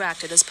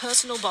subcontracted as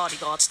personal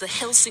bodyguards to the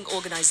Hellsing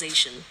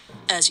organization.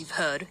 As you've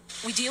heard,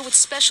 we deal with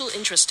special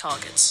interest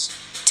targets,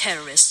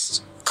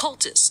 terrorists,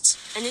 cultists,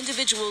 and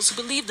individuals who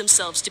believe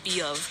themselves to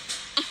be of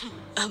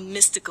a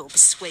mystical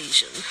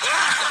persuasion.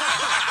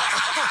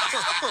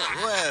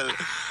 Well,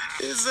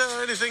 is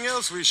there anything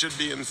else we should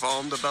be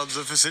informed about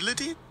the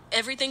facility?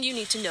 Everything you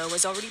need to know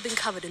has already been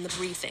covered in the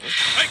briefing.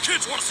 Hey,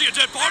 kids, want to see a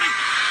dead body?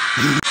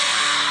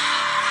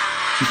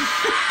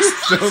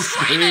 Still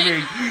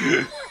screaming.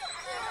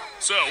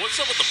 So, what's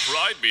up with the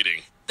Pride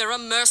meeting? They're a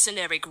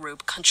mercenary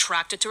group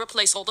contracted to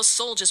replace all the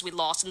soldiers we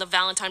lost in the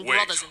Valentine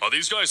Brothers. Are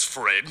these guys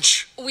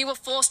French? We were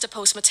forced to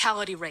post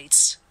mortality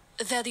rates.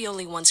 They're the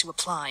only ones who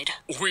applied.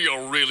 We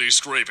are really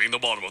scraping the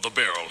bottom of the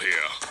barrel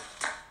here.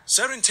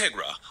 Sir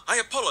Integra, I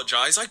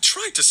apologize. I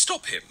tried to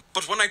stop him.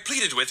 But when I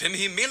pleaded with him,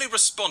 he merely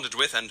responded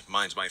with, and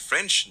mind my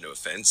French, no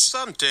offense,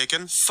 some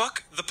taken.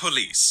 Fuck the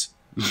police.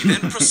 He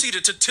then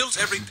proceeded to tilt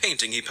every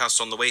painting he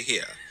passed on the way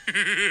here.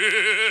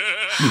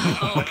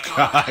 Oh,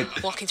 God.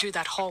 Walking through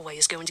that hallway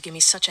is going to give me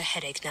such a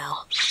headache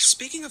now.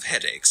 Speaking of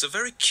headaches, a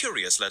very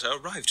curious letter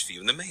arrived for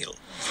you in the mail.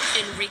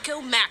 Enrico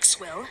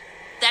Maxwell?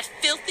 That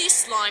filthy,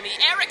 slimy,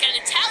 arrogant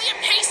Italian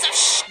piece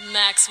of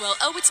Maxwell,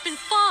 oh, it's been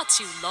far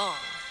too long.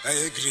 I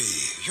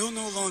agree. You're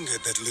no longer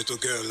that little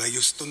girl I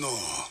used to know.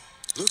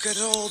 Look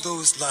at all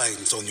those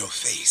lines on your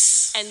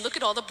face. And look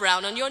at all the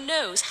brown on your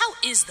nose. How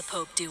is the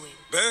Pope doing?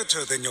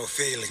 Better than your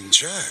failing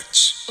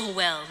church.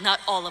 Well, not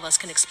all of us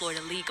can exploit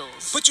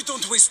illegals. But you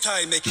don't waste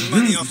time making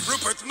money off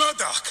Rupert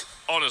Murdoch.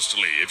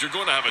 Honestly, if you're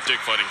going to have a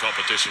dick-fighting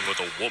competition with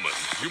a woman,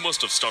 you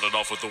must have started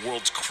off with the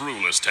world's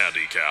cruelest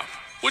handicap.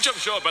 Which I'm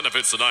sure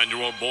benefits the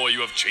 9-year-old boy you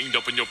have chained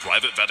up in your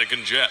private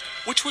Vatican jet.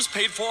 Which was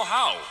paid for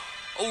how?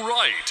 Oh,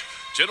 right.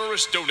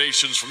 Generous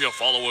donations from your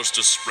followers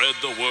to spread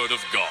the word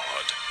of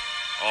God.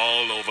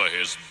 All over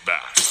his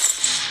back.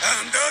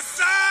 And the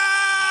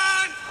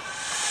sun!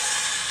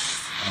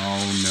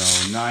 Oh no,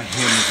 not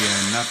him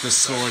again, not the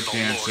sword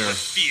dancer. Lord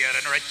with fear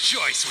and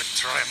rejoice with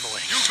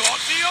trembling. You got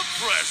me a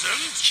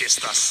present?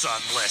 Kiss the sun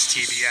lest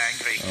he be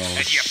angry,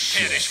 Oh, and ye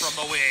shit. perish from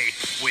the way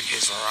when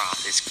his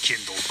wrath is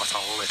kindled but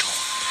a little.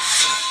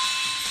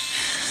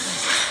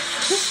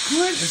 This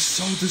Glenn is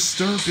so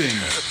disturbing.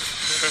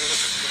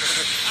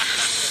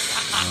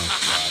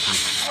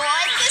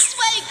 Right this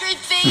way,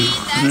 Gridby.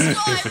 That's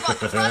right,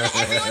 right in front of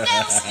everyone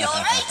else. You're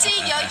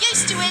 18, you're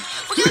used to it.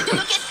 We're going to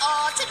look at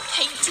art and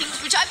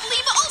paintings, which I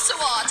believe are also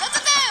art. I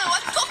don't know.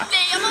 I'm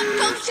cockney. I'm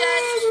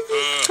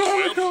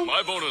uncultured. Well,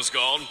 my boner's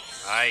gone.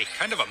 Aye,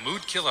 kind of a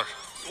mood killer.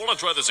 Want to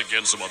try this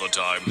again some other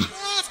time?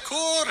 Of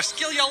course.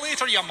 Kill you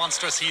later, you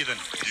monstrous heathen.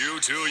 You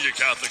too, you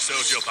Catholic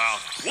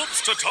sociopath.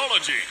 Whoops,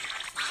 tautology.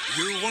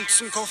 You want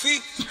some coffee?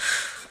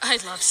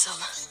 I'd love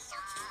some.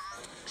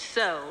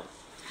 So,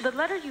 the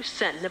letter you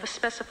sent never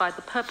specified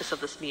the purpose of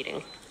this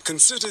meeting.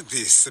 Consider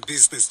this a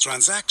business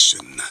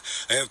transaction.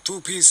 I have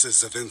 2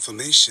 pieces of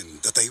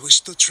information that I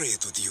wish to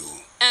trade with you.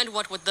 And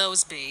what would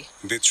those be?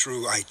 The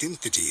true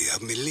identity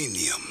of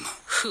Millennium.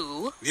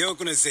 Who? The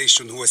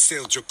organization who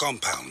assailed your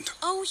compound.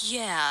 Oh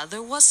yeah,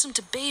 there was some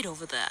debate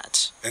over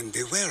that. And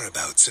the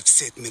whereabouts of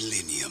said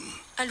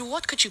Millennium. And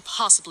what could you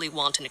possibly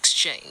want in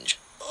exchange?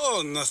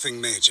 Oh,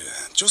 nothing major.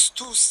 Just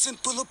 2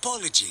 simple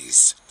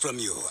apologies from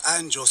you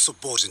and your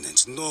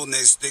subordinate, known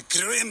as the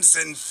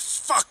Crimson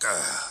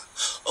Fucker,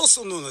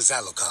 also known as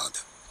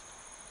Alucard.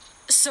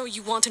 So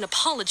you want an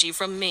apology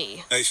from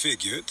me? I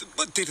figured,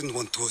 but didn't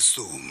want to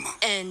assume.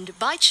 And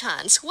by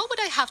chance, what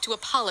would I have to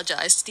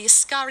apologize to the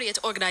Iscariot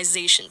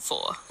organization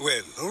for?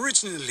 Well,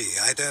 originally,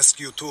 I'd ask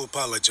you to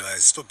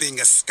apologize for being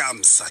a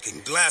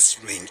scum-sucking,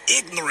 blaspheming,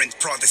 ignorant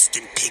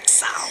Protestant pig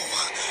sow.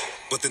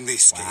 But in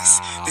this case,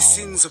 the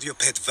sins of your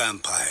pet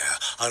vampire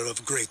are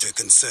of greater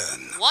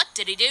concern. What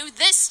did he do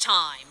this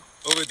time?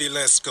 Over the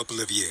last couple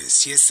of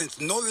years, he has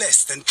sent no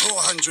less than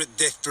 400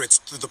 death threats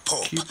to the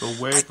Pope. Keep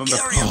away from the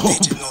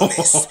Pigeon, no Pope.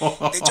 less.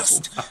 They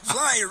just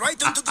fly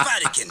right into the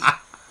Vatican.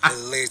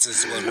 The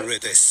latest one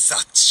read as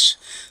such.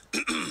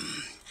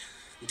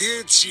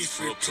 Dear Chief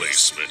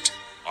Replacement,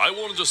 I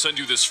wanted to send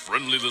you this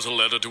friendly little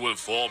letter to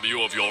inform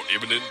you of your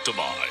imminent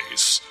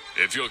demise.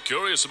 If you're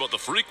curious about the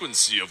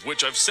frequency of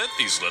which I've sent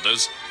these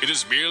letters, it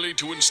is merely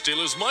to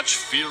instill as much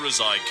fear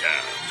as I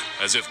can,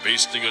 as if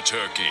basting a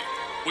turkey,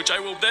 which I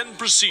will then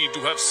proceed to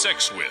have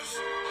sex with.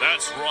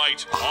 That's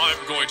right,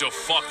 I'm going to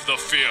fuck the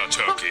fear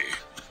turkey.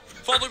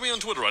 Follow me on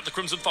Twitter at the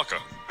Crimson Fucker.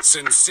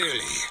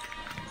 Sincerely,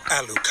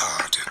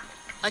 Alucard.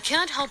 I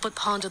can't help but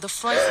ponder the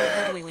frightful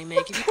headway we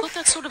make if you put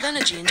that sort of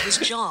energy into his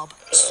job.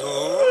 So,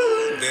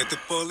 that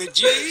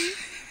apology?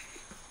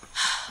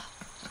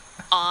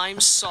 I'm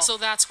sorry. So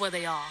that's where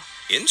they are.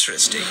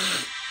 Interesting.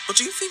 But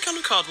do you think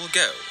Alucard will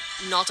go?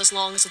 Not as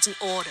long as it's an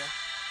order.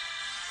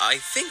 I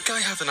think I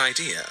have an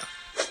idea.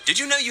 Did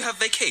you know you have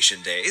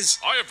vacation days?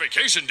 I have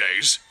vacation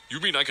days? You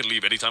mean I can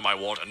leave anytime I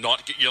want and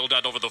not get yelled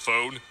at over the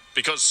phone?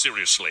 Because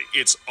seriously,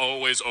 it's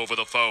always over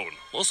the phone.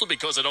 Mostly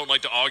because I don't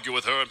like to argue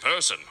with her in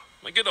person.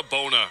 I get a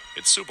boner.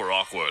 It's super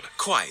awkward.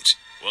 Quite.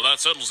 Well, that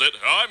settles it.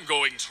 I'm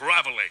going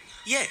traveling.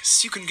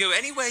 Yes, you can go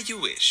anywhere you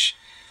wish.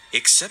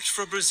 Except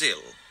for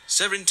Brazil.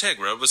 Sir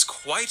Integra was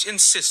quite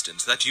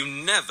insistent that you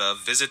never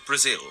visit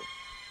Brazil.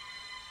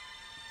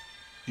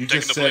 You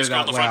just said it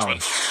out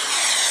loud.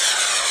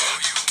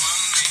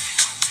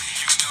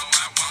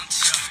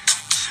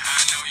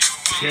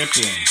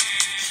 Pimping.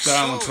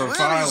 Style and profiling.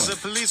 Where is the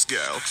police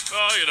girl?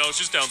 Oh, you know,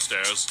 she's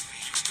downstairs.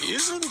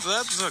 Isn't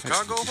that the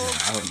cargo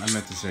hold? I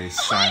meant to say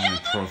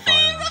silent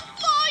profiling.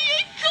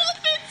 Buying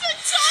coffins and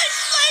tight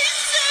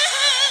places!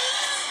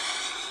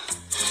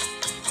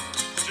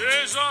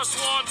 Jesus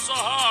wants a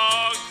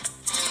hug.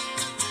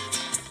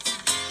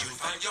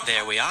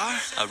 There we are,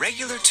 a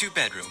regular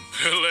 2-bedroom.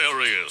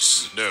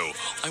 Hilarious. No,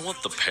 I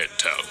want the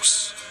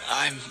penthouse.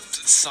 I'm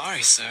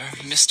sorry, sir.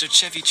 Mr.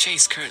 Chevy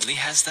Chase currently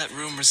has that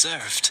room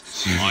reserved.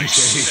 I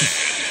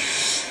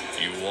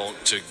said you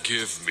want to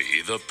give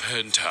me the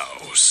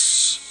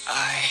penthouse.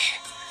 I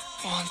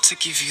want to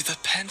give you the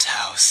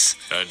penthouse.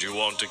 And you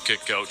want to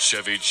kick out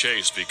Chevy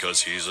Chase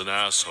because he's an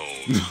asshole.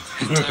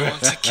 And I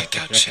want to kick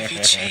out Chevy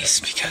Chase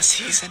because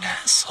he's an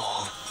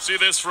asshole. See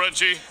this,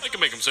 Frenchie? I can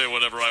make him say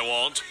whatever I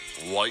want.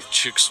 White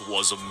Chicks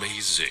was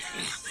amazing.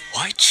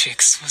 White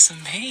Chicks was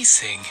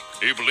amazing.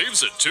 He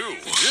believes it, too.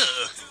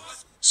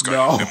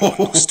 No.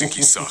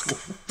 Stinky sock.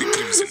 The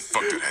Crimson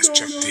Fucker has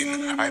checked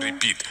in. I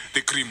repeat,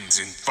 the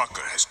Crimson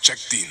Fucker has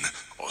checked in.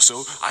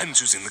 Also, I'm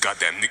choosing the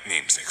goddamn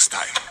nicknames next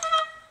time.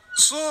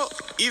 So,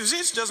 if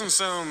this doesn't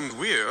sound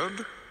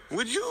weird,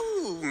 would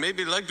you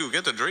maybe like to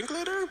get a drink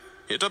later?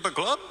 Hit up a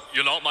club?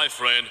 You're not my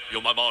friend,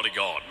 you're my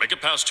bodyguard. Make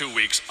it past 2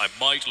 weeks, I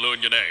might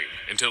learn your name.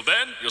 Until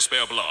then, you'll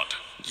spare blood.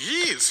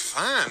 Geez,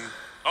 fun.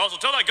 Also,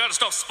 tell that guy to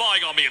stop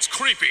spying on me, it's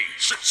creepy.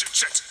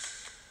 Shit.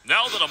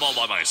 Now that I'm all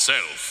by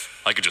myself,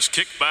 I can just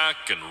kick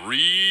back and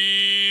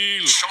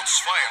Shots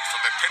fired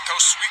from the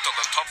penthouse suite on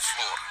the top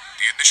floor.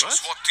 The initial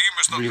SWAT team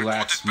is not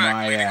reported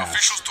back, leading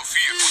officials to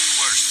fear for the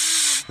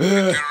worst.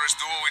 The terrorist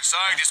duo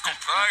inside is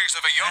comprised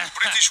of a young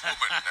British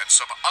woman and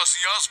some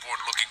Ozzy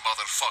Osbourne-looking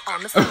motherfucker.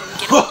 On the phone,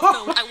 get on the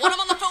phone. I want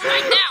him on the phone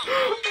right now.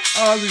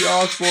 Ozzy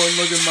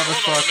Osbourne-looking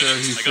motherfucker,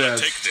 he I says.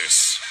 gotta take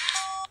this.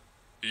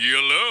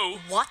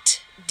 Hello?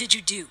 What did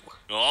you do?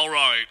 All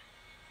right.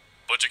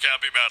 But you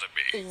can't be mad at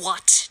me.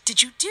 What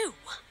did you do?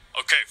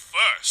 Okay,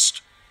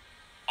 first,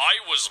 I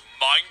was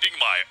minding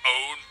my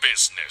own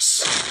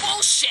business.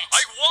 Bullshit!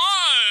 I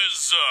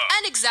was!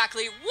 And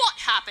exactly what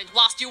happened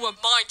whilst you were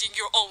minding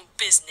your own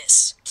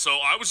business? so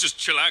I was just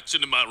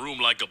chillaxing in my room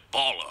like a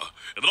baller,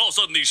 and then all of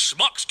a sudden these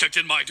schmucks kicked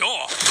in my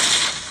door.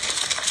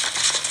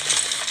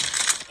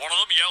 One of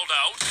them yelled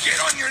out, "Get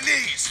on your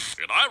knees!"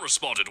 And I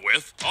responded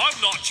with,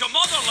 "I'm not your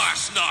mother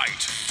last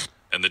night!"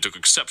 And they took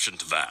exception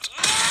to that.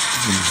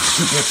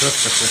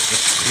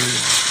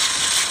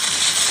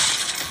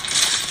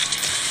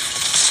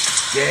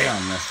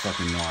 Damn, that's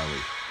fucking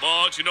gnarly.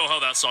 But you know how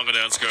that song and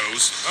dance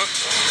goes.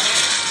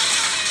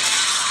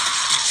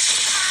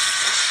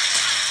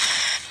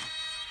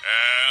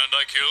 And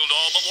I killed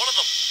all but one of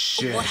them.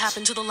 Shit. What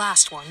happened to the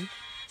last one?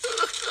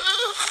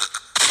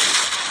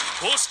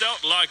 Pushed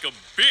out like a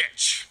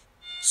bitch.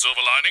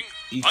 Silver lining,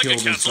 He I can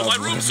killed cancel my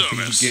himself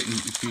room service. getting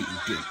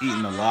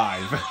eaten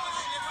alive.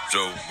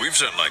 So, we've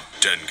sent like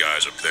 10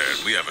 guys up there,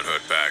 and we haven't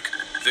heard back.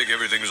 Think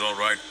everything's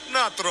alright?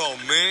 Not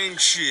wrong, man.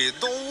 Shit,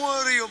 don't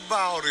worry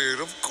about it.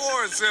 Of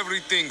course,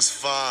 everything's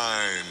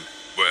fine.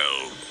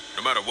 Well,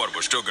 no matter what,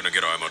 we're still gonna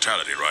get our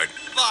immortality, right?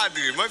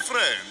 Buddy, my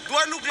friend, do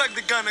I look like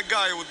the kind of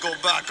guy who would go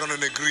back on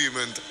an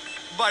agreement?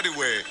 By the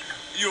way,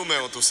 you may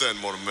want to send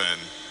more men.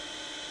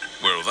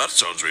 Well, that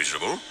sounds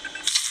reasonable.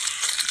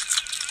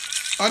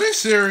 Are they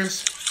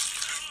serious?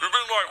 You've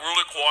been like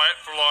really quiet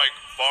for like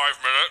 5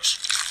 minutes.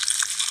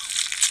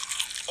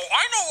 Oh,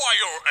 I know why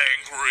you're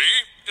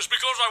angry. It's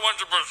because I went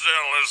to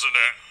Brazil, isn't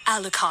it?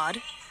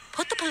 Alucard,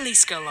 put the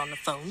police girl on the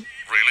phone.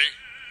 Really?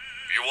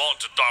 You want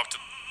to talk to...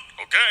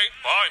 Okay,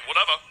 fine,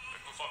 whatever.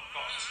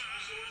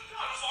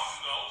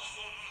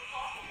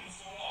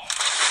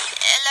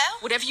 Hello?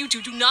 Whatever you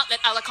do, do not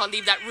let Alucard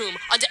leave that room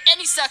under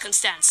any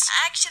circumstance.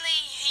 Actually,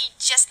 he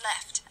just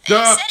left. Duh.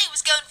 He said he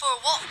was going for a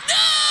walk.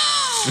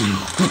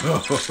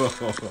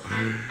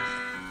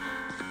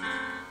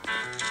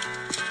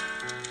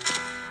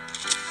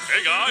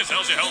 Hey guys,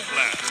 how's your health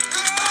plan?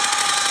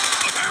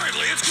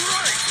 Apparently it's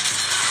great!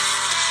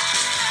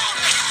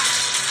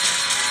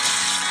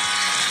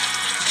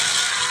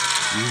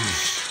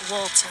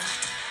 Walter,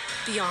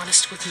 be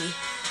honest with me.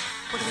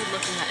 What are we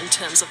looking at in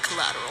terms of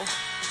collateral?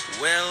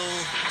 Well,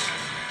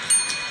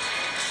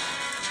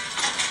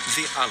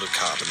 the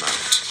Alucard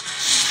amount.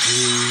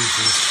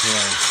 Jesus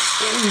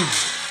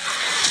Christ.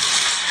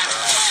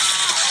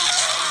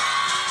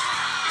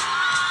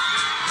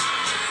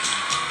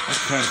 I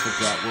kind of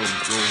forgot what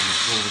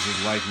was it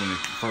like when it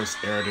first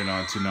aired it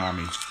on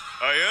Toonami.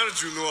 I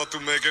heard you know how to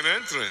make an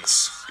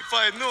entrance. If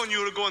I had known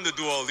you were going to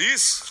do all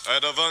this,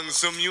 I'd have hung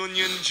some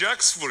Union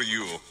Jacks for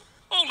you.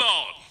 Hold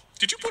on.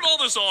 Did you put all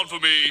this on for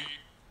me?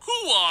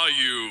 Who are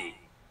you?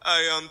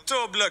 I am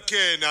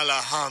Toblacain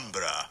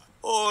Alhambra,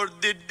 or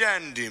the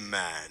Dandy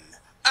Man.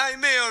 I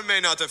may or may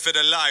not have fed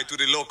a lie to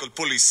the local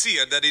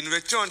policia that in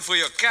return for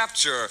your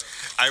capture,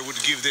 I would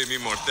give them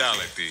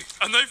immortality.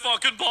 And they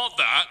fucking bought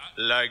that?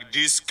 Like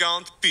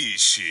Discount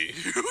Peachy.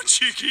 You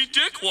cheeky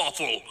dick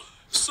waffle.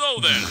 So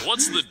then,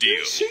 what's the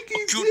deal? A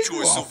cute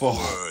choice of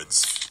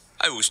words.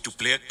 I wish to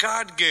play a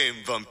card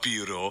game,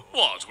 Vampiro.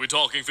 What, we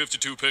talking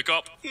 52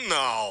 pickup?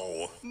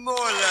 No, more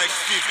like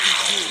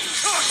 52.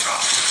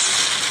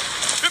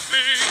 Hit me!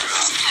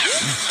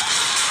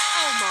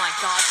 Oh my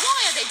god, why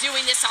are they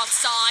doing this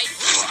outside?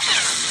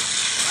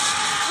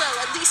 Well,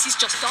 at least he's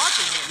just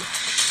dodging him.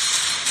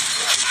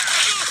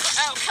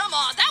 Oh, come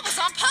on, that was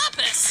on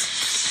purpose!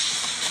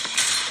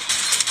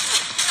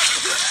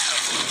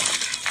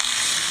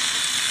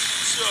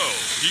 So,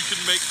 he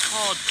can make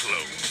card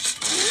clones.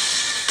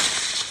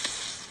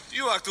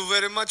 You act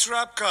very much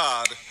rap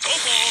card. Oh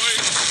boy!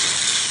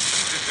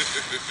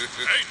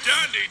 Hey,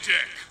 Dandy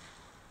Dick!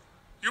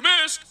 You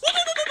missed!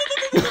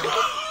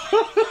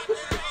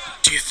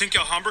 Do you think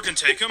Alhambra can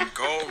take him?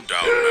 Calm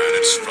down, man.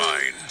 It's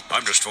fine.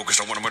 I'm just focused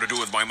on what I'm going to do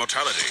with my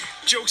mortality.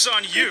 Joke's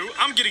on you.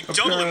 I'm getting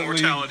double Apparently,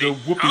 immortality. the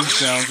whooping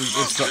sounds is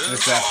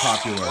that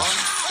popular.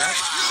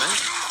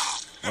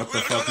 What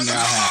the fuck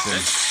now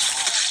happened?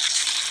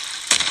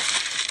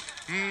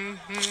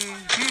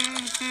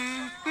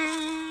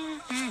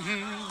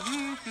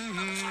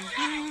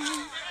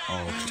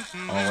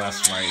 Oh,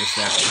 that's right. It's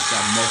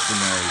that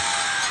mercenary.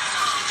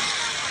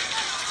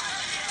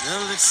 Now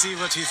let's see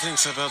what he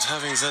thinks about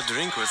having that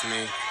drink with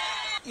me.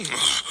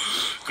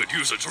 Could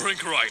use a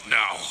drink right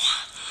now.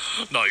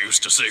 Not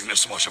used to seeing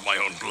this much of my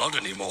own blood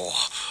anymore.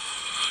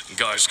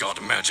 Guy's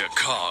got magic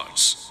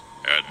cards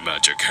and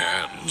magic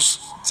hands.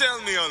 Tell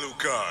me,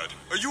 Alucard,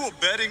 are you a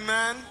betting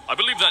man? I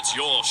believe that's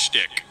your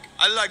shtick.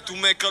 I like to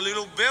make a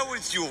little bet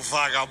with you,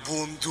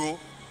 vagabundo.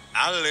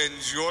 I'll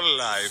end your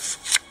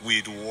life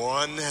with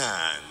one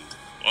hand.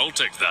 I'll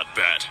take that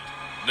bet.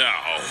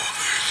 Now,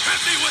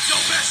 hit me with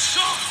your best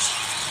shot!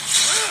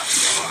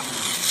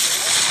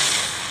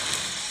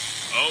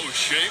 Oh,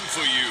 shame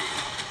for you.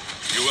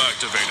 You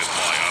activated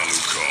my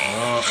Alucard.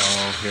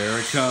 Uh-oh, here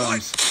it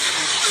comes.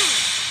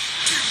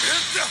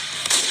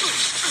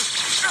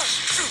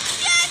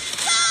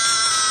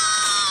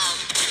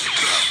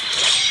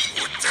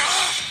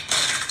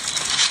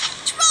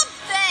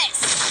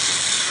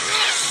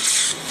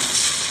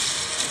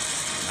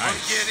 I'm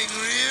getting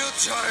real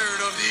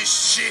tired of this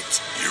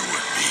shit. You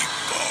and me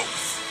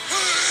both.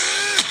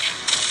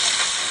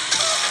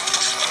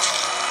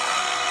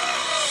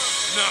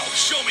 Now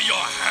Show me your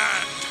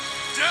hand,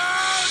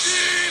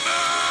 Daddy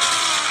Man!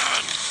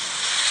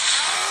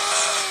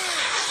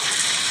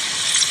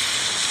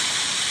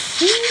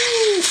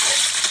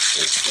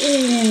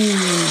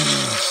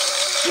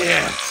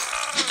 Shit.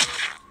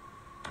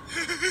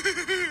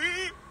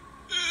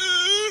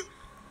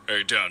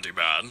 Hey, Dandy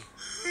Man.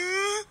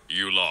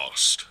 You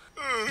lost.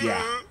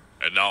 Yeah.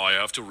 And now I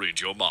have to read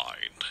your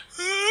mind.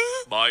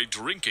 By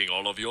drinking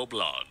all of your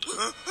blood.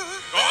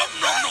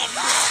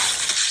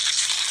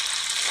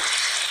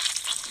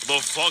 The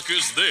fuck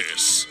is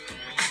this?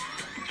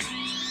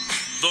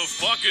 The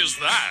fuck is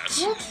that?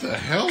 What the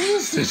hell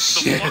is this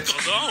The shit? fuck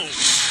are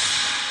those?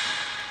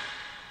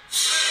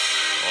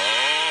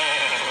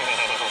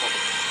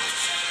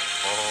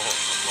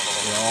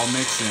 It all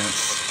makes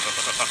sense.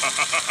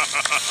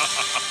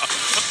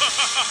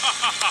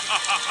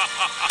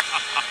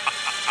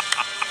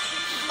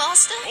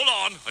 Master?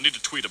 Hold on, I need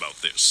to tweet about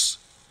this.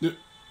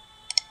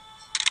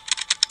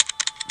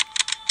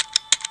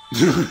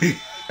 He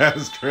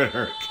has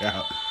Twitter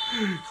account.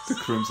 The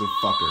Crimson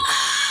Fucker.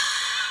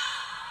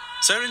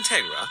 Sir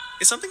Integra,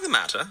 is something the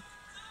matter?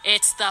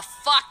 It's the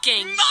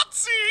fucking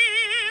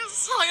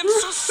Nazis! I am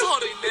so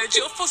sorry,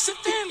 Major, for the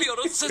failure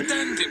of the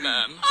Dandy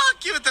Man. Ah,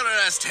 give it a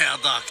rest, Herr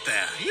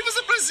Doctor. He was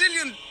a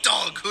Brazilian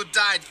dog who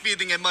died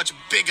feeding a much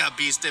bigger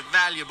beast a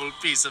valuable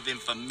piece of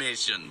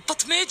information.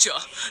 But, Major,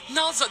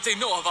 now that they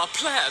know of our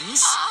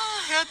plans...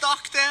 Ah, Herr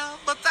Doctor,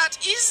 but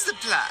that is the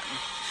plan.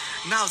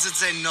 Now that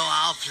they know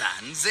our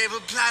plan, they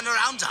will plan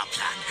around our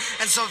plan.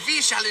 And so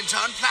we shall in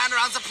turn plan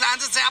around the plan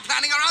that they are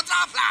planning around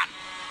our plan.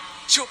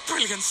 Your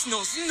brilliance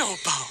knows no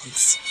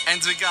bounds.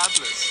 And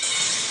regardless,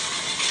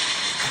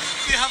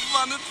 we have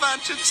one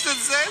advantage that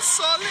they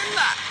sorely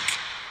lack.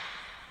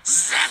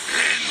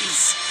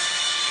 Zeppelins!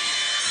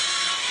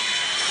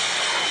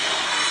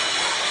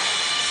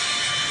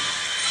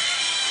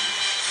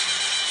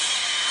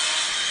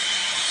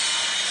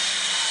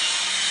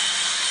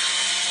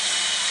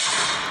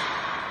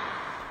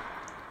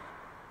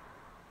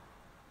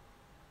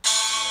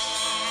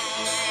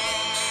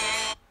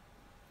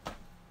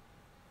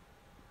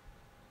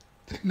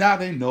 Now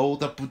they know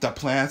the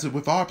plans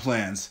with our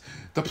plans.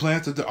 The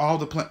plans are all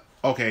the plan.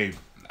 Okay,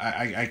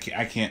 I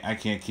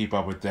can't keep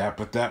up with that.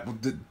 But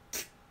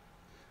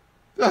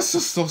that's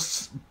just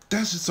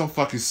so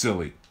fucking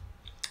silly.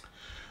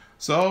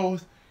 So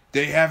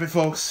there you have it,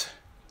 folks.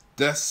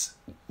 This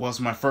was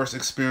my first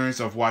experience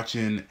of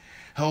watching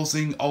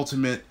Hellsing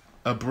Ultimate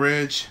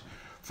Abridged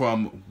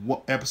from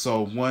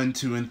episode 1,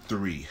 2, and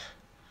 3.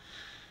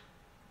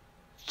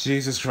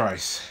 Jesus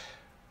Christ.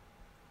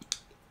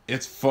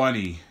 It's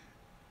funny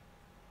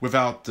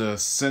without the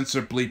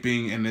censor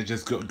bleeping and then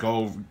just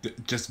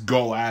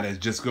go at it,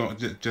 just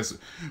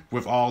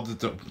with all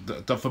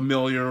the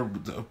familiar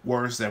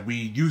words that we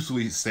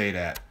usually say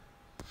that.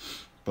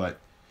 But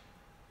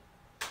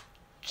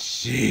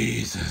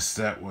Jesus,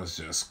 that was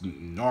just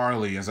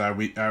gnarly as I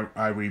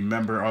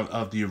remember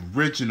of the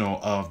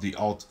original of the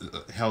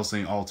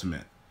Hellsing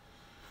Ultimate.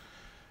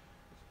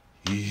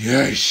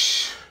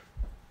 Yeesh.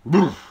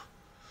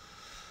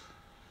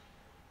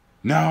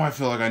 Now I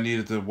feel like I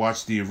needed to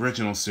watch the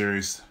original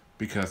series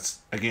because,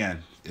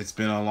 again, it's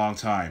been a long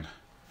time.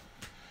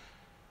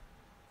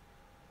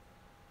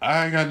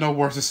 I got no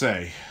words to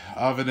say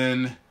other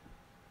than,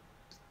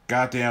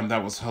 goddamn,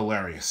 that was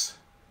hilarious.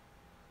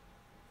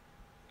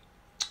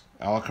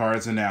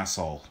 Alucard's an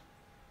asshole.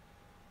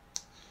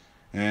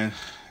 And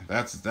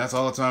that's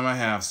all the time I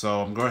have,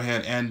 so I'm going to go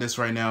ahead and end this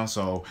right now.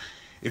 So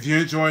if you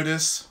enjoyed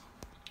this,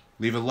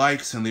 leave a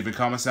like and leave a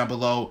comment down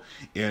below.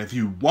 And if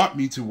you want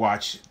me to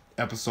watch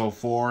episode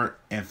 4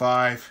 and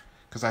 5,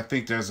 because I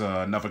think there's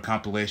another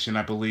compilation,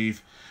 I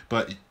believe,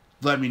 but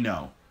let me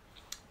know.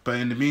 But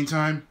in the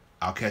meantime,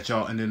 I'll catch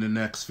y'all in the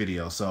next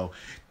video. So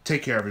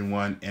take care,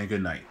 everyone, and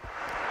good night.